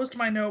 I've closed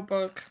my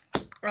notebook.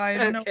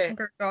 I've no Okay.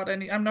 longer got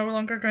any. I'm no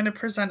longer going to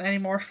present any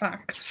more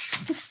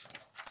facts.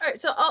 All right,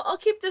 so I'll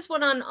keep this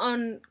one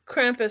on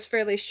Krampus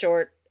fairly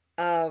short.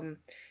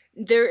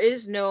 There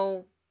is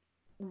no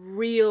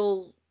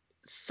real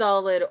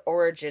solid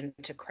origin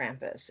to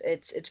Krampus.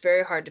 It's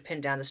very hard to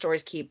pin down. The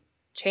stories keep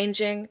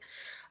changing.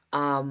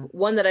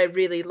 One that I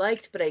really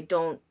liked, but I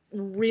don't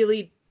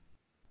really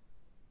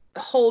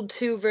hold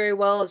to very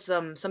well is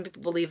some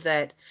people believe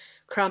that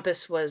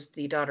Krampus was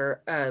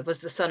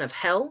the son of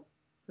Hel,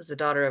 was the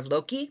daughter of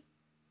Loki.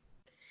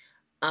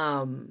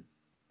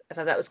 I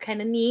thought that was kind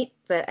of neat,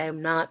 but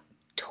I'm not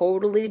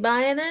totally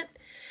buying it.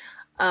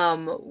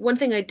 One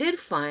thing I did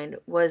find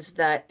was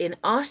that in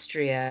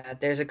Austria,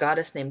 there's a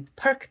goddess named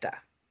Perchta.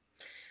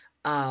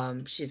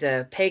 She's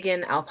a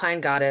pagan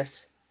alpine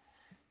goddess,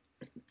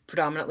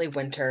 predominantly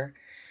winter.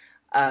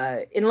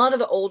 In a lot of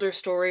the older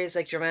stories,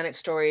 like Germanic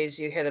stories,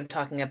 you hear them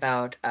talking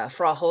about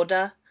Frau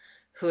Hoda,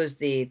 who is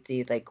the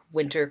like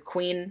winter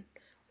queen,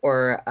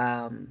 or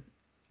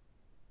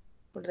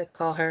what do they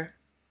call her?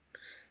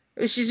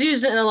 She's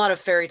used in a lot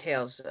of fairy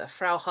tales.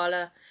 Frau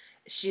Holle,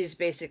 she's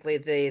basically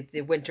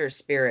the winter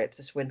spirit,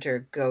 this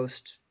winter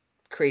ghost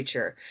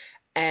creature,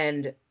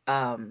 and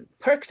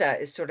Perchta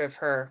is sort of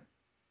her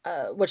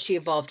what she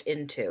evolved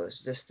into,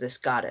 is this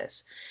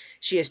goddess.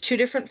 She has two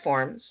different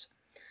forms.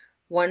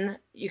 One,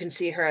 you can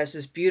see her as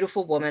this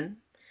beautiful woman.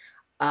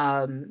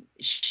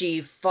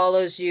 She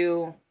follows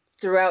you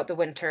throughout the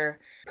winter,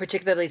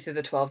 particularly through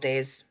the 12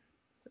 days.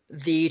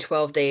 The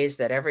 12 days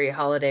that every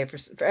holiday,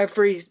 for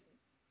every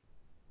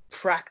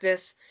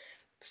practice,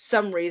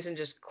 some reason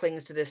just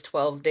clings to this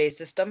 12-day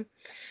system.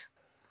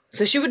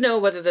 So she would know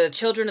whether the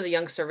children or the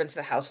young servants of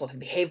the household had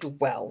behaved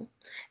well,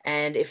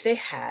 and if they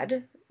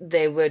had,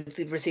 they would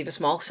receive a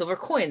small silver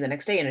coin the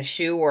next day in a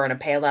shoe or in a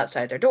pail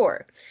outside their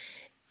door.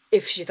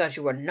 If she thought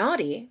you were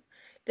naughty,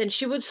 then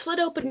she would slit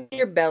open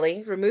your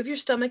belly, remove your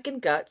stomach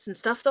and guts, and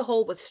stuff the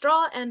hole with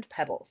straw and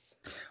pebbles.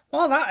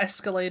 Well, that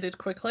escalated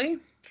quickly.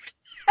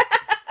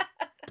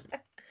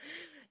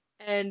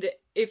 And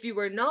if you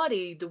were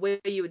naughty, the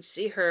way you would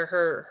see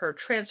her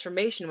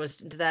transformation was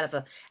into that of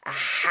a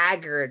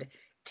haggard,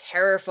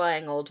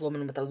 terrifying old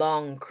woman with a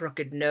long,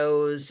 crooked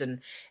nose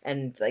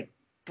and like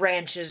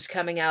branches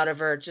coming out of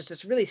her. Just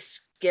this really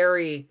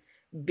scary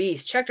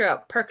beast. Check her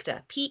out,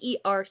 Perchta,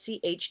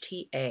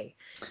 Perchta.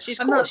 She's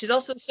And cool. She's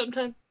that's, also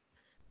sometimes,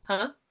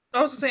 huh?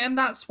 I was saying,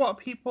 that's what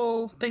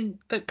people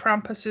think that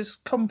Krampus has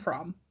come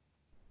from.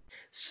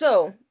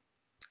 So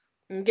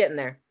I'm getting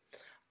there.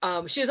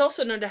 She is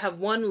also known to have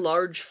one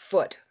large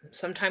foot,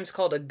 sometimes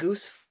called a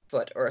goose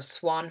foot or a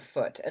swan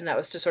foot, and that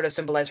was to sort of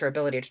symbolize her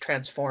ability to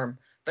transform.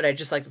 But I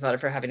just like the thought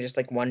of her having just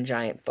like one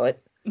giant foot.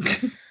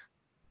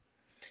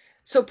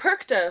 So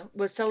Perkta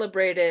was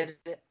celebrated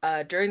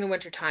during the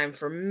winter time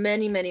for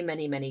many, many,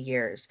 many, many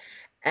years.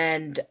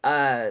 And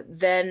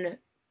then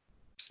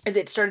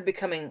it started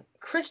becoming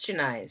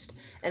Christianized.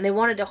 And they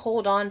wanted to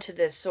hold on to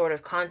this sort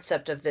of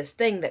concept of this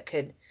thing that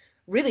could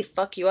really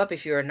fuck you up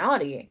if you were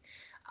naughty.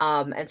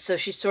 And so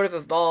she sort of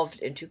evolved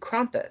into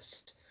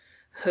Krampus,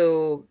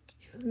 who,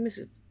 let me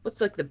see,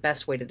 what's like the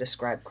best way to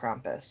describe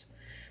Krampus?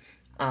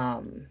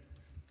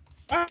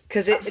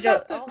 Because That it said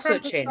that also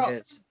Krampus got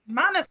changes.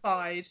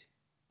 manified.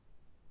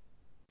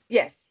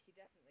 Yes, he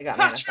definitely got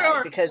manified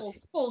Patriarchal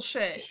because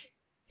bullshit.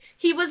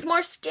 he was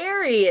more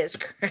scary as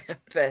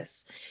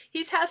Krampus.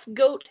 He's half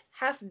goat,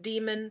 half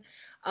demon,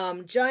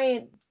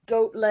 giant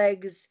goat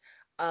legs,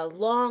 a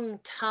long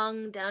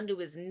tongue down to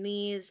his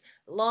knees,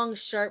 long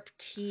sharp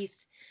teeth,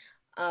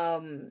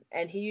 and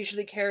he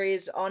usually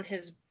carries on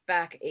his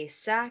back a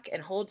sack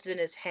and holds in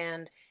his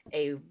hand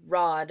a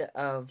rod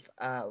of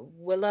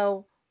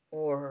willow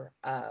or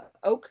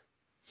oak,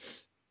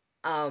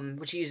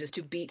 which he uses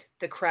to beat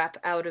the crap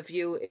out of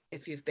you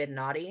if you've been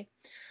naughty.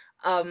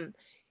 Um,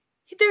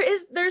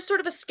 there's sort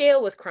of a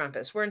scale with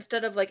Krampus where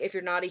instead of like if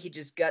you're naughty he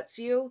just guts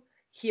you,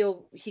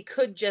 he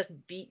could just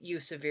beat you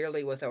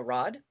severely with a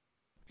rod.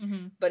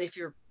 Mm-hmm. But if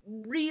you're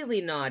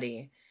really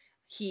naughty,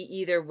 he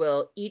either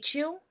will eat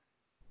you,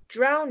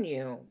 drown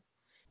you,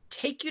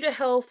 take you to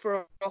hell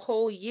for a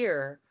whole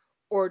year,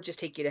 or just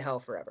take you to hell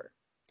forever.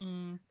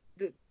 Mm.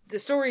 The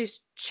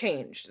story's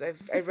changed.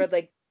 I read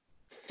like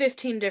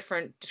 15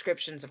 different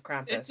descriptions of It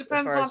Krampus as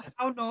depends far on as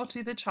how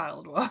naughty the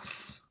child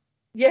was.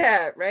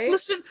 yeah, right?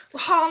 Listen,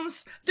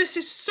 Hans, this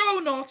is so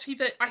naughty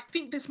that I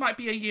think this might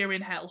be a year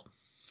in hell.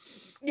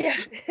 Yeah,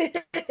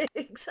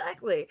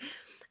 exactly.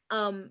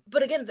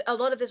 But again, a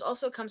lot of this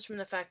also comes from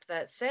the fact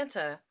that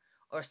Santa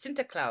or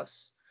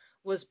Sinterklaas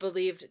was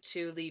believed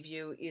to leave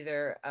you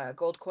either a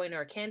gold coin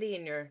or a candy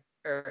in your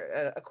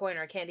or a coin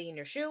or a candy in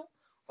your shoe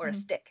or a Mm-hmm.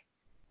 stick.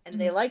 And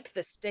they Mm-hmm. liked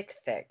the stick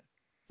thing.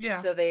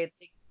 Yeah. So they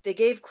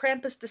gave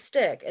Krampus the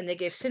stick and they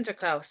gave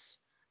Sinterklaas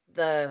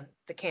the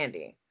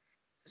candy.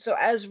 So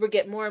as we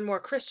get more and more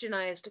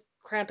Christianized,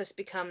 Krampus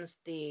becomes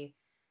the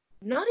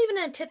not even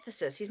an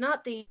antithesis. He's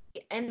not the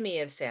enemy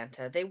of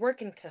Santa. They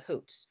work in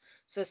cahoots.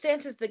 So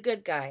Santa's the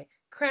good guy.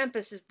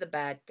 Krampus is the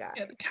bad Yeah,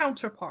 guy. the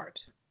counterpart.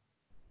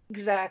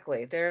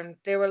 Exactly.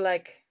 They were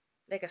like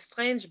a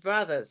strange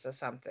brothers or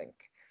something.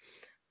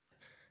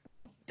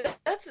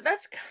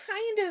 That's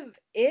kind of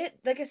it.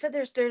 Like I said,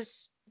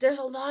 there's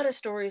a lot of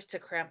stories to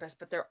Krampus,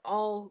 but they're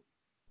all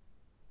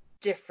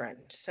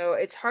different. So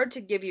it's hard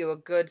to give you a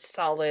good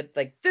solid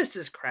like this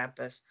is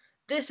Krampus.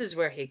 This is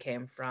where he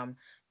came from.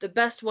 The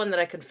best one that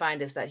I can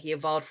find is that he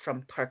evolved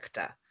from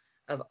Perkta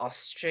of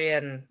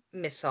Austrian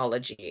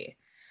mythology.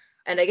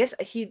 And I guess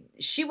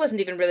she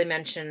wasn't even really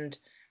mentioned,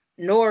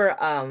 nor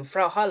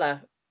Frau Halle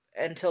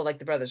until like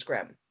the Brothers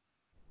Grimm.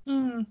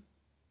 Mm.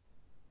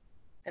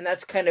 And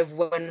that's kind of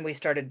when we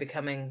started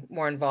becoming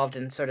more involved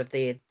in sort of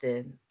the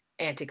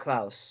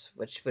anti-Klaus,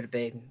 which would have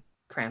been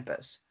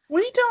Krampus.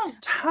 We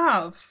don't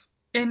have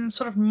in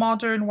sort of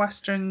modern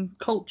Western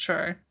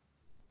culture.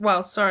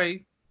 Well,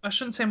 sorry, I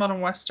shouldn't say modern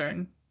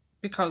Western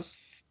because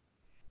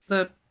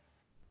the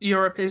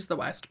Europe is the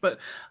West, but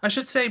I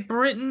should say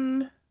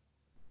Britain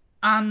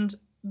and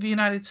the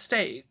United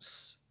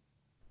States.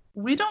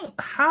 We don't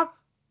have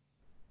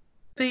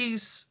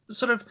these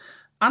sort of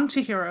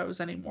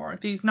anti-heroes anymore.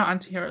 These not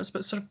anti-heroes,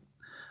 but sort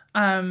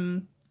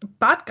of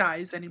bad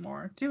guys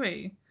anymore, do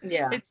we?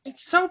 Yeah.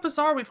 It's so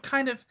bizarre. We've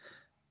kind of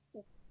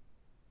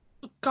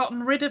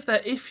gotten rid of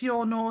that. If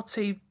you're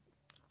naughty,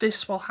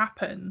 this will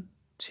happen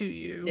to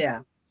you.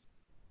 Yeah.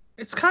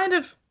 It's kind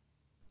of,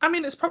 I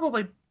mean, it's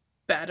probably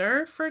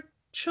better for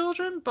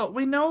children, but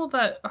we know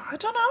that, I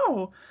don't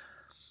know.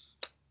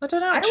 I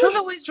don't know. I was Children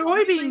always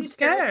enjoy being really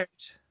scared.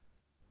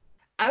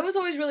 I was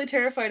always really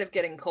terrified of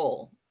getting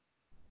coal.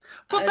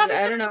 But I that don't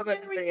isn't a know about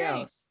scary anybody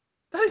thing. else.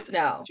 That is,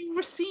 No. to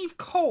receive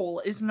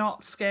coal is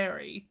not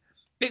scary.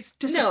 It's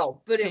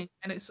No, but disappointing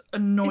and it's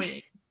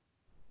annoying.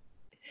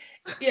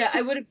 yeah,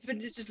 I would have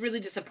been just really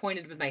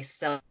disappointed with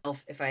myself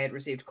if I had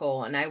received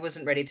coal, and I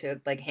wasn't ready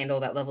to like handle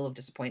that level of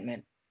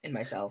disappointment in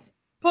myself.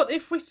 But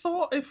if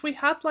we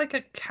had like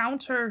a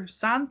counter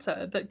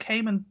Santa that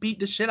came and beat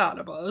the shit out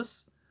of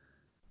us,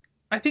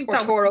 I think Or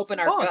that would tore be open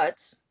our fun.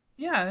 guts.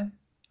 Yeah.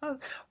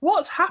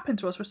 What's happened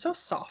to us? We're so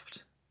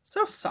soft.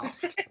 So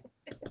soft.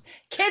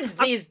 Kids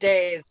these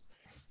days.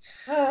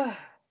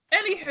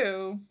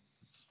 Anywho,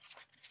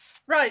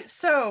 right,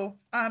 so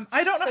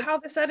I don't know So how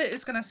this edit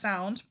is going to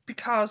sound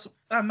because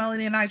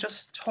Melanie and I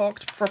just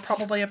talked for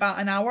probably about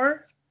an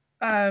hour.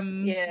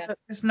 yeah,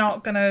 It's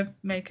not going to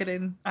make it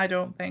in, I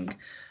don't think.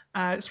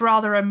 It's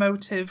rather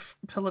emotive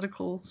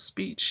political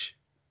speech,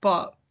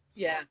 but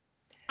yeah.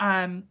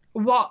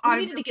 what We I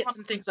needed to really get want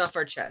some things off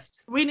our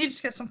chest. we needed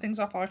to get some things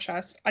off our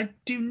chest. I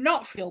do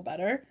not feel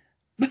better.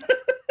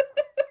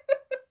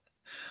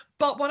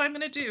 But what I'm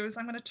going to do is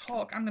I'm going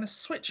to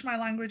switch my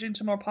language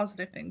into more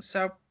positive things.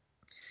 So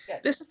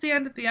Good. this is the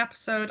end of the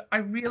episode. I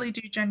really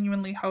do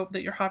genuinely hope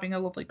that you're having a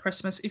lovely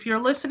Christmas. If you're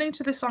listening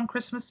to this on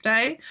Christmas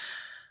Day,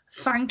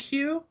 thank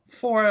you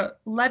for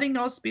letting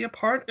us be a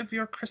part of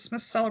your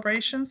Christmas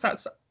celebrations.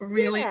 That's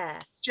really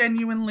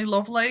genuinely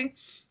lovely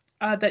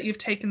that you've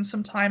taken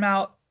some time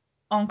out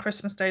on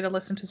Christmas Day to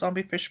listen to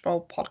Zombie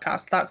Fishbowl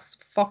podcast. That's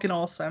fucking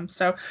awesome.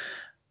 So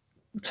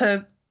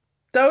to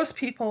those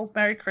people,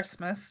 Merry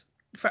Christmas.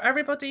 For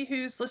everybody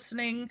who's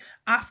listening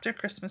after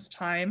Christmas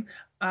time,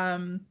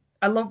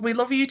 we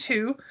love you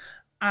too,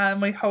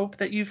 and we hope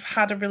that you've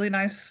had a really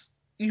nice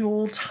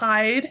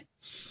Yuletide,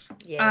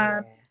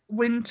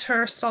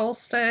 winter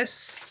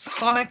solstice,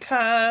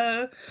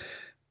 Hanukkah,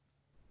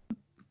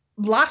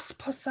 Las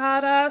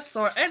Posadas,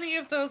 or any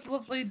of those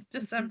lovely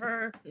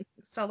December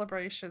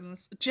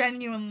celebrations.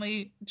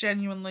 Genuinely,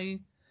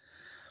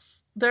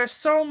 there's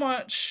so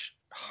much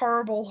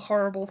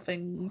horrible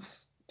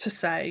things to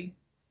say,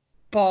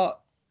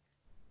 but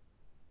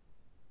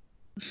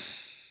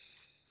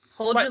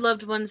hold your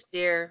loved ones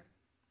dear.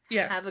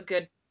 Yes.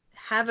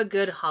 Have a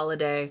good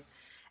holiday,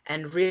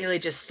 and really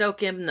just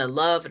soak in the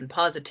love and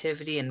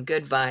positivity and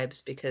good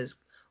vibes, because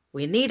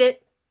we need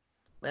it.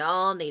 We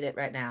all need it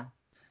right now.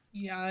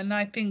 Yeah, and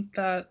I think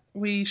that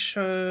we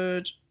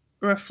should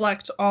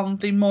reflect on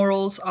the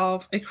morals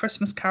of A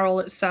Christmas Carol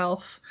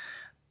itself,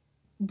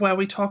 where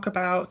we talk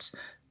about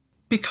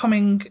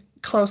becoming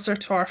closer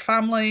to our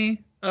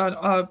family.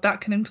 That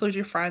can include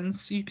your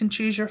friends. You can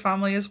choose your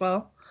family as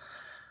well.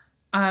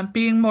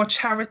 Being more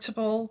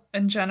charitable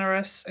and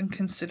generous and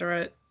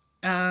considerate,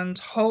 and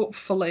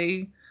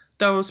hopefully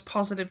those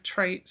positive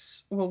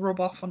traits will rub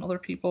off on other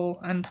people,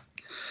 and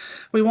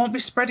we won't be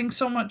spreading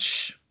so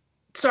much.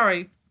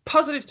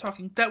 Positive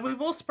talking, that we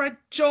will spread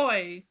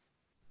joy.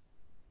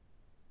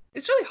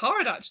 It's really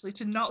hard actually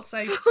to not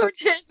say.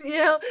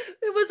 Yeah,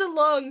 it was a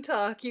long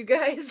talk, you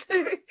guys.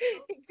 Good.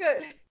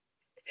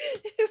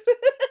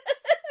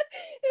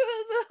 It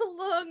was a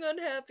long,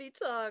 unhappy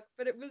talk,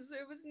 but it was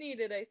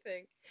needed, I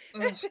think.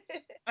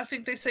 I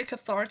think they say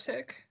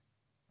cathartic.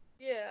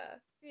 Yeah.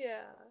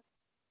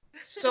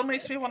 Still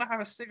makes me want to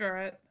have a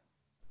cigarette.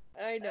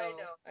 I know.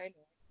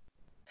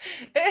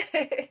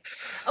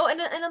 Oh, and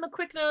on a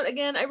quick note,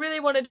 again, I really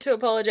wanted to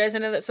apologize. I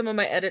know that some of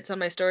my edits on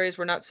my stories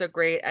were not so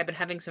great. I've been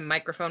having some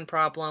microphone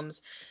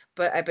problems,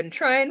 but I've been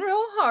trying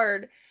real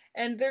hard,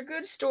 and they're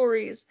good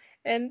stories.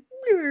 And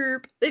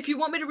if you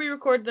want me to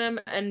re-record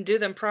them and do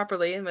them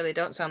properly, and where they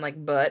don't sound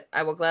like butt,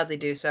 I will gladly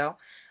do so.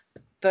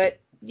 But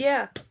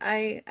yeah,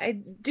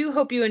 I do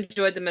hope you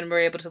enjoyed them and were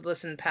able to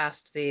listen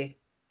past the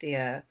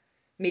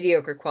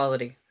mediocre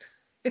quality.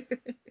 Oh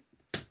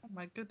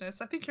my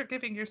goodness, I think you're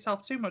giving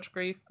yourself too much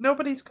grief.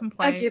 Nobody's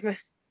complaining.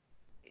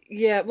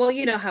 Yeah, well,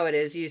 you know how it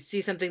is. You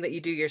see something that you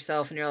do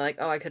yourself and you're like,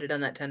 oh, I could have done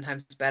that 10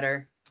 times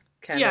better.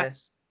 Kind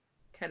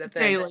of thing.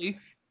 Daily.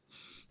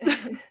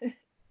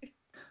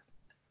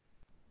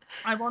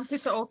 I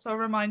wanted to also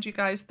remind you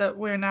guys that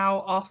we're now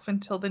off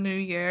until the new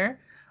year.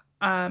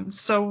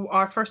 So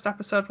our first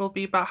episode will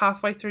be about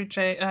halfway through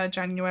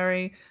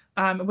January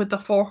with the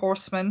Four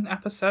Horsemen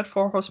episode,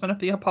 Four Horsemen of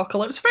the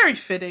Apocalypse. Very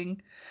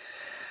fitting.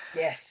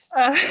 Yes.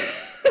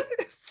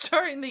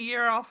 Starting the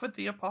year off with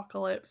the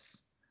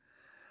apocalypse.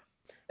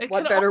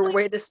 What better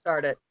way to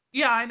start it?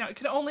 Yeah, I know. It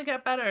can only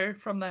get better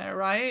from there,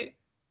 right?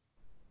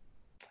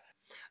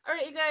 All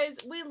right, you guys,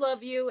 we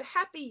love you.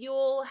 Happy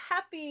Yule,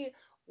 happy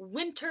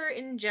winter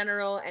in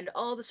general, and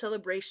all the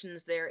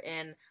celebrations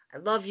therein. I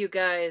love you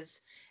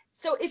guys.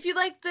 So if you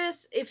like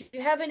this, if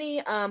you have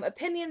any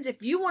opinions,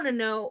 if you want to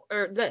know,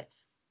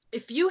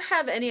 if you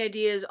have any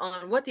ideas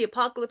on what the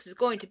apocalypse is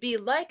going to be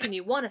like and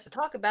you want us to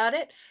talk about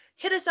it,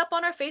 hit us up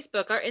on our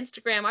Facebook, our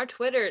Instagram, our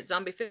Twitter at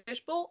Zombie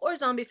Fishbowl or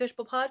Zombie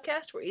Fishbowl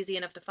Podcast. We're easy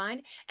enough to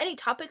find. Any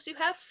topics you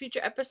have for future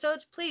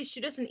episodes, please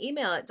shoot us an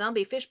email at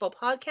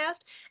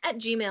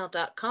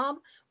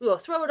zombiefishbowlpodcast@gmail.com. We will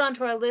throw it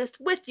onto our list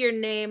with your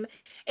name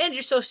and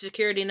your social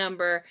security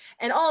number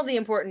and all the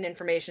important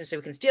information so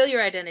we can steal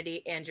your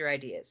identity and your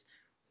ideas.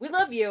 We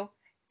love you.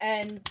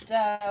 And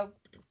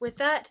with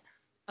that,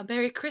 a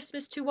Merry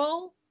Christmas to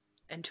all.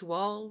 And to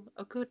all,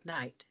 a good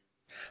night.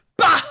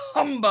 Bah,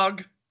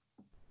 humbug!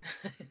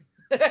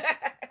 I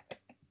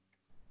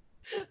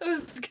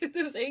was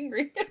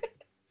angry.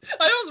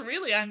 I was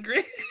really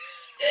angry.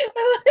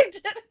 I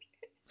liked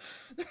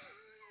it.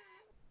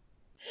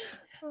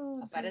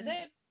 Oh,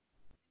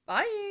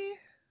 Bye.